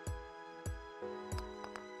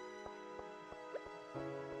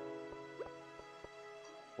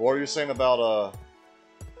 What are you saying about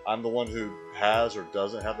I'm the one who has or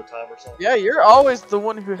doesn't have the time or something? Yeah, you're always the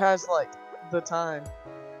one who has like the time.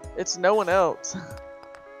 It's no one else.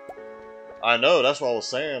 I know. That's what I was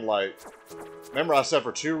saying. Like, remember I said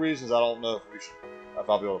for 2 reasons I don't know if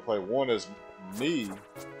I'll be able to play. One is me,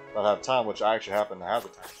 that have time, which I actually happen to have the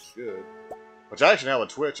time, which is good. Which I actually have a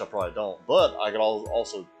Twitch. I probably don't, but I can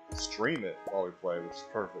also stream it while we play, which is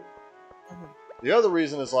perfect. The other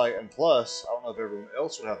reason is like, and plus, I don't know if everyone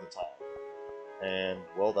else would have the time. And,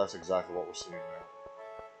 well, that's exactly what we're seeing now.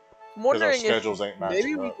 I'm Because our wondering if schedules ain't maybe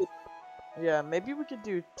matching we up. could. Yeah, maybe we could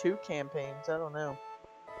do 2 campaigns. I don't know.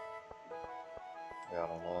 Yeah, I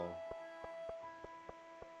don't know.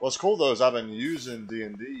 What's cool, though, is I've been using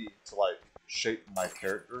D&D to, like, shape my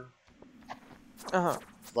character. Uh-huh.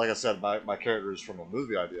 Like I said, my character is from a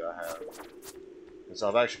movie idea I have. And so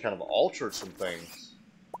I've actually kind of altered some things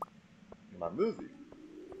in my movie.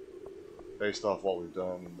 Based off what we've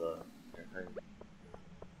done in the campaign.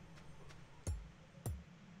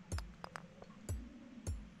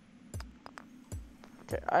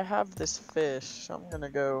 Okay, I have this fish, so I'm gonna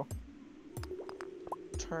go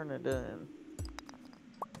turn it in.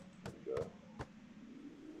 There we go.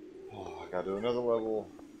 Oh, I gotta do another level.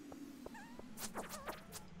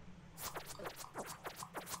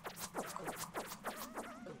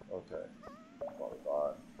 Okay.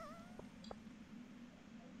 Bye.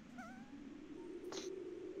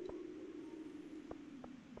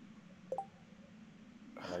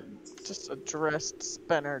 Can I eat this? Just a dressed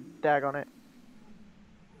spinner, dag on it.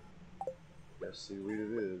 Yes, seaweed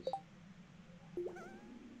it is.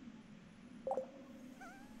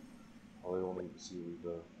 I really want to eat the seaweed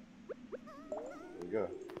though. we go.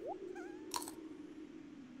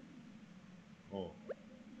 Oh,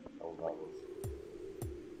 that was not worth it.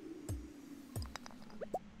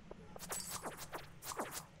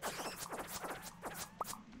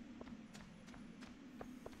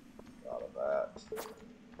 Out of that.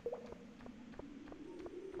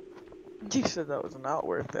 You said that was not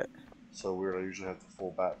worth it. So weird, I usually have the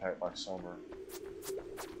full backpack by summer.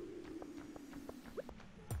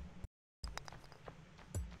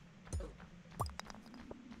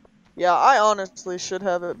 Yeah, I honestly should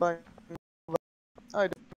have it by. I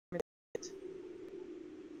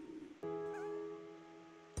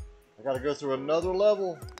gotta go through another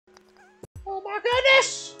level. Oh my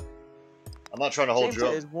goodness! I'm not trying to hold James you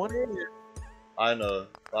up. is one idiot. I know.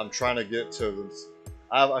 I'm trying to get to this.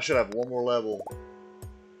 I should have one more level,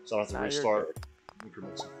 so I don't have to Nah, you're restart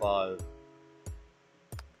increments of 5.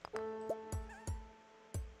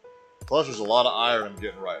 Plus, there's a lot of iron I'm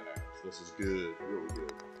getting right now. So this is good, really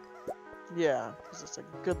good. Yeah, because it's a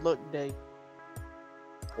good look day.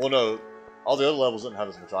 Well, no, all the other levels didn't have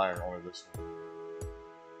as much iron, only this one.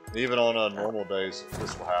 Even on normal days,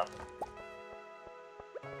 this will happen.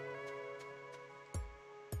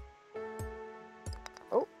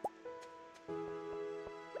 Oh.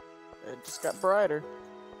 It just got brighter.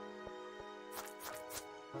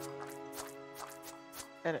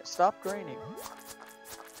 And it stopped raining.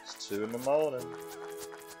 It's 2 in the morning.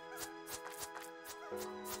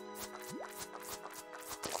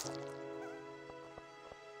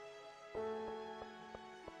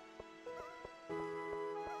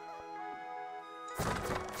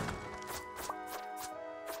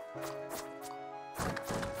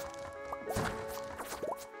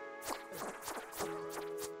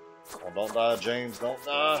 Oh, don't die, James, don't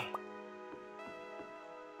die.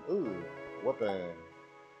 Ooh, weapon.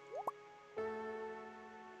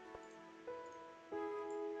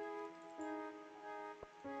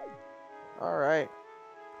 Alright.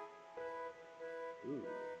 Ooh.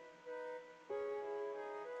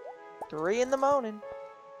 3 in the morning.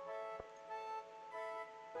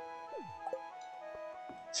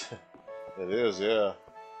 It is, yeah.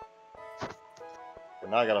 And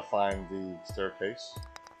now I gotta find the staircase.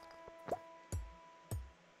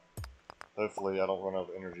 Hopefully I don't run out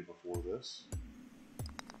of energy before this.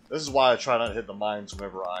 This is why I try not to hit the mines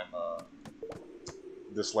whenever I'm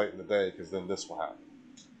this late in the day, because then this will happen.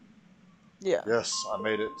 Yeah. Yes, I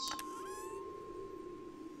made it.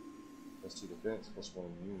 +2 defense, +1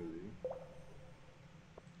 immunity.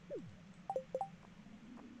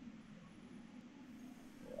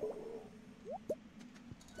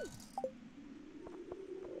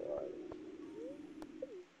 Alright.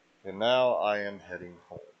 And now I am heading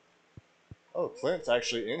home. Oh, Clint's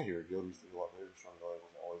actually in here. Gildy's the one who's trying to go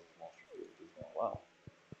wasn't always a monster field. Wow.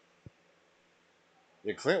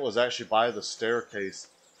 Yeah, Clint was actually by the staircase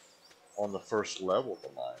on the first level of the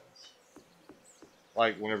mines.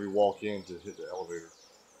 Like whenever you walk in to hit the elevator.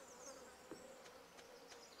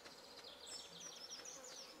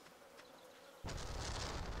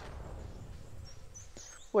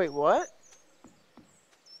 Wait, what?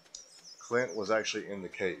 Clint was actually in the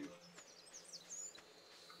cave.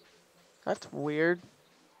 That's weird.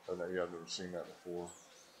 I know, yeah, I've never seen that before.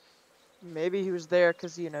 Maybe he was there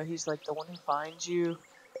because, you know, he's like the one who finds you.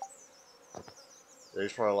 Yeah,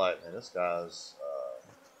 he's probably like, man, this guy's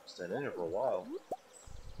staying in here for a while.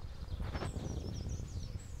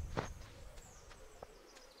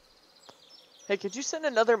 Hey, could you send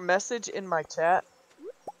another message in my chat?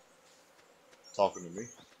 Talking to me?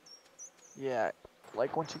 Yeah,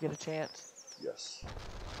 like once you get a chance. Yes.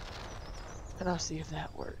 And I'll see if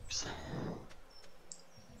that works.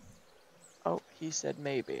 Oh, he said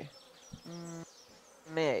maybe.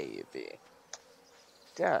 Maybe.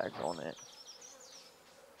 Daggone it.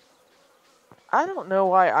 I don't know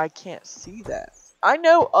why I can't see that. I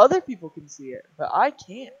know other people can see it, but I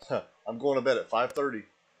can't. I'm going to bed at 5:30.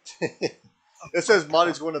 It says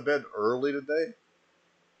Monty's going to bed early today.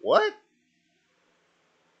 What?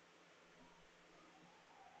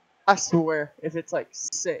 I swear, if it's like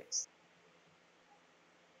 6.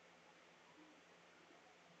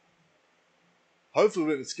 Hopefully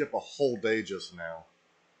we didn't skip a whole day just now.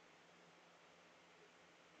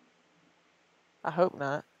 I hope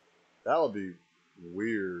not. That would be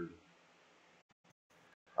weird.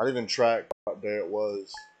 I didn't even track what day it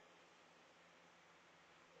was.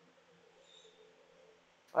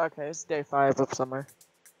 Okay, it's day 5 of summer.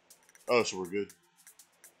 Oh, so we're good.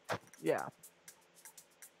 Yeah.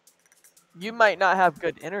 You might not have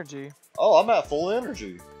good energy. Oh, I'm at full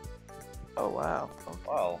energy. Oh, wow. Okay.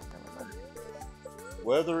 Wow.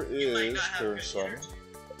 Weather is clear and sunny.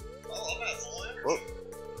 Oh, I'm at full energy. Oh.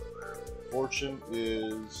 fortune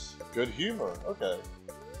is good humor. Okay.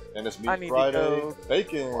 And it's I Meat need to Friday go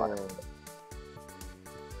bacon. water.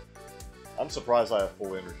 I'm surprised I have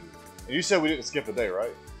full energy. And you said we didn't skip a day,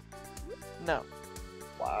 right? No.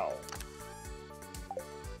 Wow.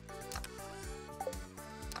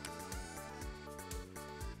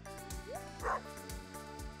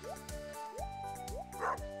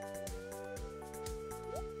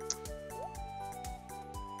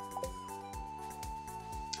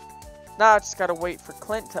 Now I just gotta wait for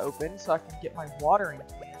Clint to open so I can get my watering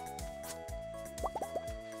can.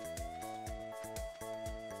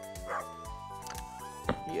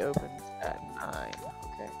 He opens at 9.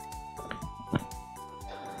 Okay.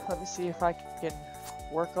 Let me see if I can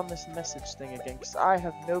work on this message thing again, because I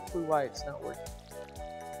have no clue why it's not working.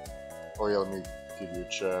 Oh yeah, let me give you a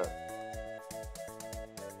chat.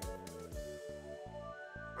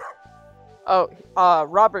 Oh,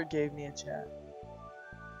 Robert gave me a chat.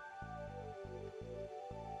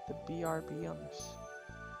 The BRB on the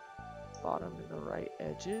bottom and the right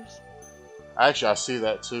edges. Actually, I see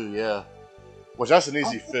that too, yeah. Which that's an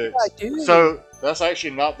easy Oh, fix. I do. So that's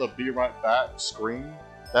actually not the be right back screen.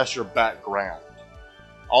 That's your background.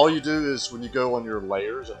 All you do is when you go on your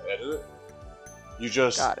layers and edit it, you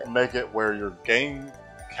just make it where your game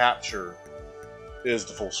capture is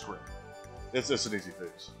the full screen. It's an easy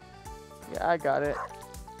fix. Yeah, I got it.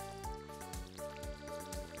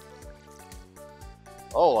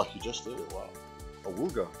 Oh, like you just did it. Wow.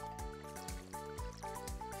 Awooga.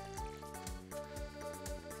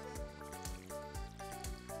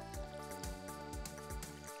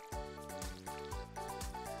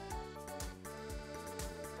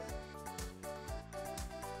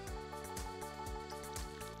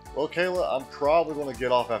 Well, Kayla, I'm probably going to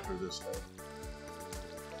get off after this day.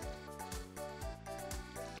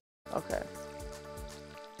 Okay.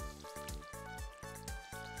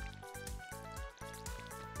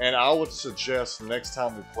 And I would suggest next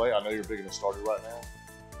time we play, I know you're big into Stardew right now,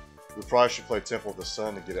 we probably should play Temple of the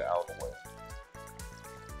Sun to get it out of the way.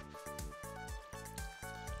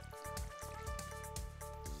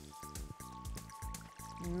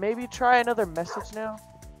 Maybe try another message now.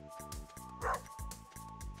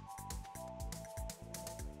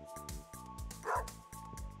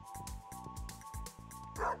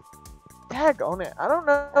 Daggone it. I don't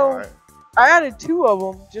know. Alright. I added 2 of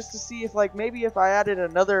them just to see if, like, maybe if I added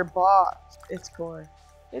another box. It's going.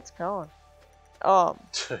 It's going.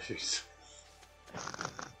 Jeez.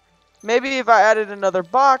 Maybe if I added another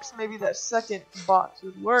box, maybe that second box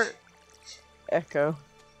would work. Echo.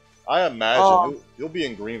 I imagine you'll be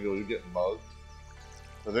in Greenville, you get mugged.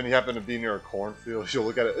 But then you happen to be near a cornfield, you'll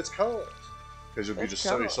look at it, it's cold. Because you'll be just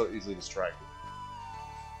so easily distracted.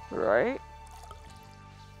 Right?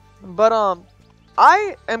 But,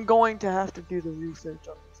 I am going to have to do the research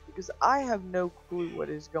on this because I have no clue what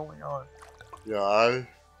is going on. Yeah, I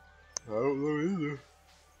don't know either.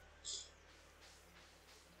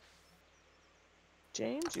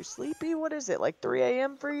 James, you sleepy? What is it, like 3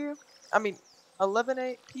 a.m. for you? I mean,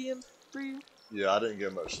 11 p.m. for you? Yeah, I didn't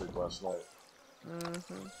get much sleep last night.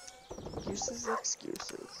 Excuses,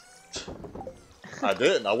 excuses. I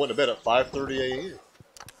didn't. I went to bed at 5:30 a.m.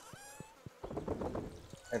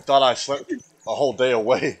 and thought I slept a whole day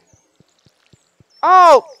away.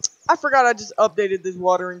 Oh! I forgot I just updated this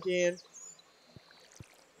watering can.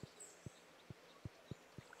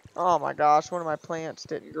 Oh my gosh, one of my plants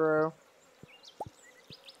didn't grow.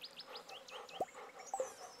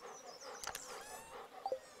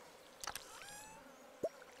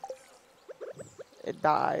 It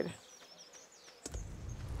died.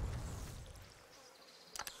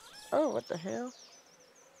 Oh, what the hell?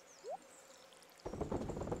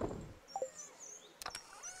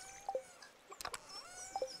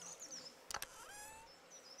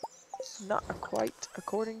 Not quite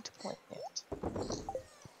according to plan.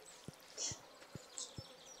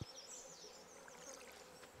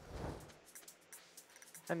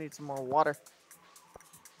 I need some more water.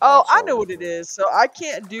 Oh, I know what it is. So I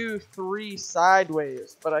can't do 3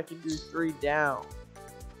 sideways, but I can do 3 down.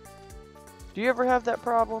 Do you ever have that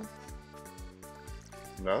problem?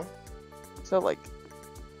 No? So like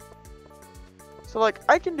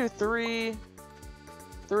I can do 3,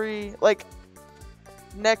 like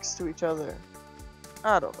next to each other.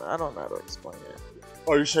 I don't know how to explain it.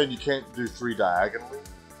 Oh, you're saying you can't do 3 diagonally?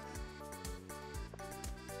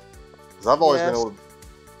 Because I've always been able to...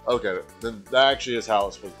 Okay, then that actually is how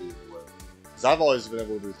it's supposed to be anyway. Because I've always been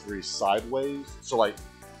able to do 3 sideways. So like,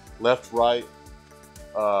 left, right,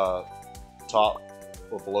 top,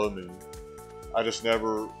 or below me. I just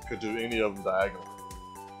never could do any of them diagonally.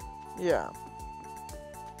 Yeah.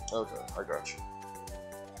 Okay, I got you.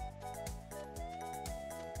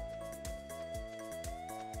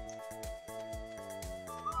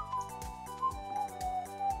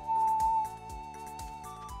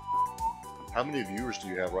 How many viewers do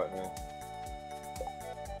you have right now?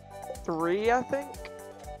 3, I think.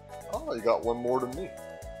 Oh, you got one more than me.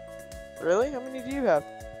 Really? How many do you have?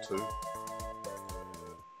 2.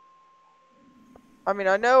 I mean,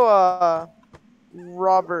 I know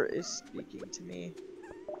Robert is speaking to me.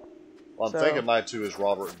 Well, I'm So... thinking my 2 is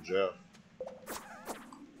Robert and Jeff.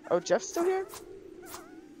 Oh, Jeff's still here?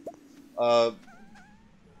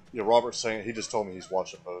 Yeah, Robert's saying, he just told me he's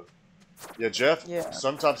watching both. Yeah, Jeff, Yeah.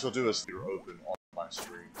 sometimes he'll do his theater open on my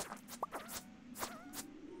stream.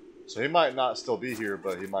 So he might not still be here,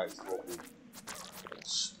 but he might still be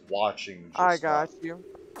watching. I Just got not. you.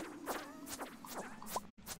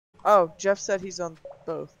 Oh, Jeff said he's on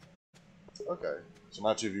both. Okay, so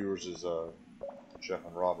my 2 viewers is Jeff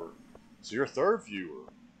and Robert. So your 3rd viewer.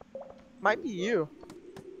 Might be you.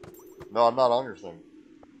 No, I'm not on your thing.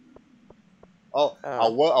 Oh, I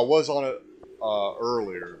Oh. was on it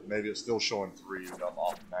earlier. Maybe it's still showing 3, and I'm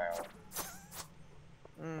off now.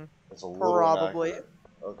 It's a little Probably. inaccurate.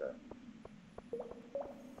 Okay.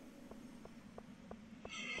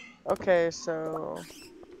 Okay, so...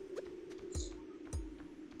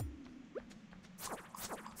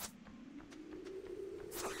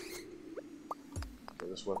 Okay,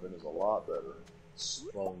 this weapon is a lot better.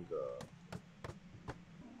 Stronger.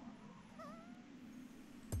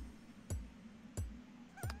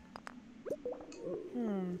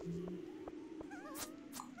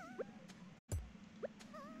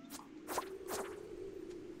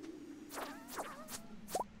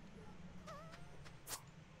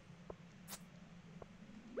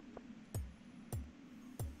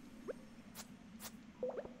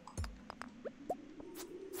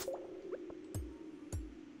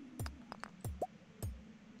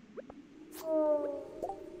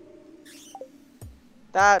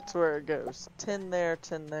 That's where it goes. 10 there,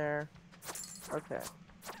 10 there. Okay.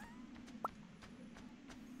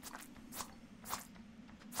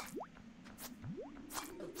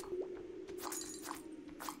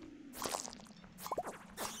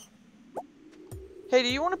 Hey, do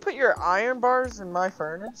you want to put your iron bars in my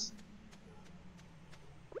furnace?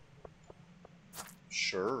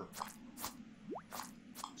 Sure.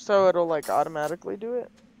 So it'll like automatically do it?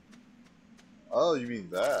 Oh, you mean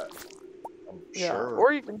that? I'm Yeah. sure.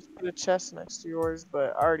 Or you can just put a chest next to yours,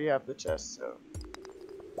 but I already have the chest, so.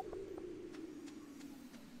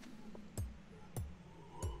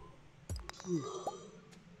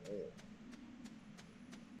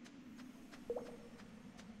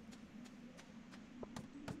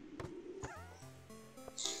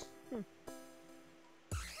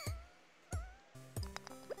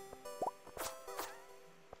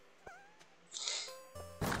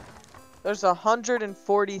 There's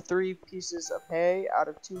 143 pieces of hay out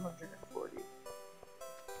of 240.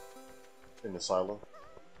 In the silo?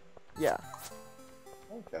 Yeah.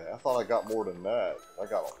 Okay, I thought I got more than that. I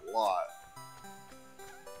got a lot.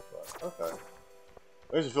 But, okay.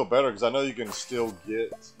 It makes me feel better because I know you can still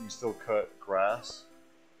cut grass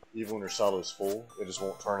even when your silo is full. It just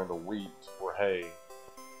won't turn into wheat or hay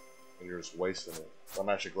and you're just wasting it. So I'm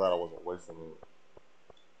actually glad I wasn't wasting it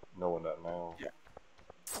knowing that now. Yeah.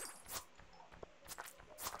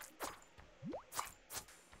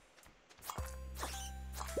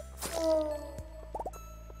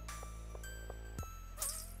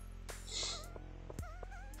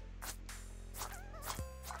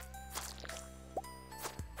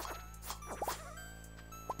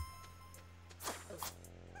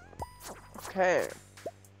 Okay.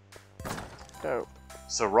 Dope.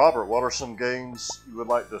 So Robert, what are some games you would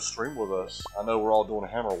like to stream with us? I know we're all doing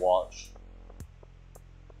Hammer Watch.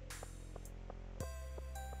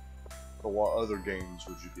 But what other games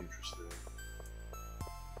would you be interested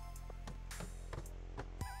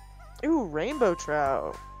in? Ooh, rainbow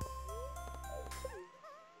trout.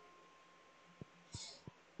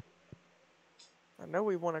 I know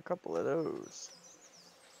we won a couple of those.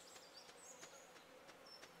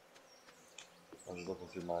 I'm just looking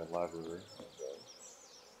through my library.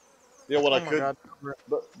 Yeah, what Oh I my could, god.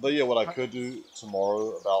 but yeah, what I could do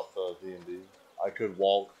tomorrow about the D&D, I could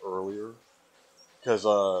walk earlier, because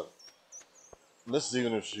this is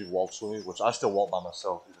even if she walks with me, which I still walk by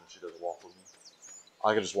myself, even if she doesn't walk with me.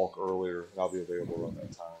 I could just walk earlier, and I'll be available around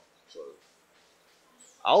that time. So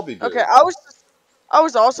I'll be good. Okay, I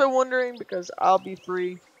was also wondering because I'll be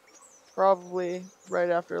free probably right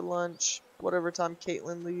after lunch, whatever time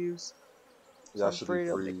Caitlin leaves. Yeah, So I I'm should be free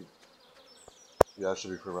to free. Yeah, I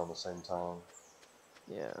should be free around the same time.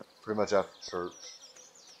 yeah. Pretty much after church.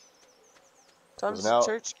 Because Time's now,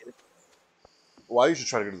 church. well, I usually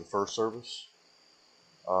try to go to the first service,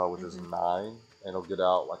 which is Mm-hmm. 9, and it'll get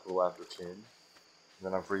out like a little after 10. And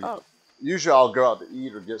then I'm free. Oh. Usually I'll go out to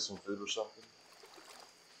eat or get some food or something.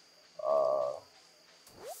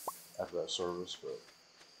 After that service, but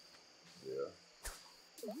yeah.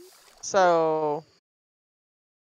 So